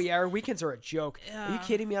kids. Oh yeah, our weekends are a joke. Are you Yeah.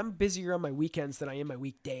 kidding me? I'm busier on my weekends than I am my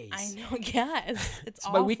weekdays. I know. Yes, it's So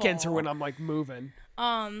awful. my weekends are when I'm like moving.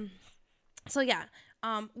 So yeah,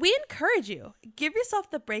 we encourage you. Give yourself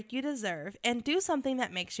the break you deserve and do something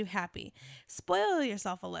that makes you happy. Spoil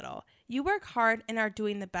yourself a little. You work hard and are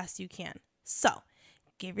doing the best you can. So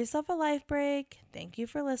give yourself a life break. Thank you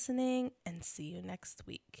for listening, and see you next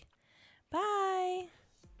week. Bye.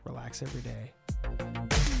 Relax every day.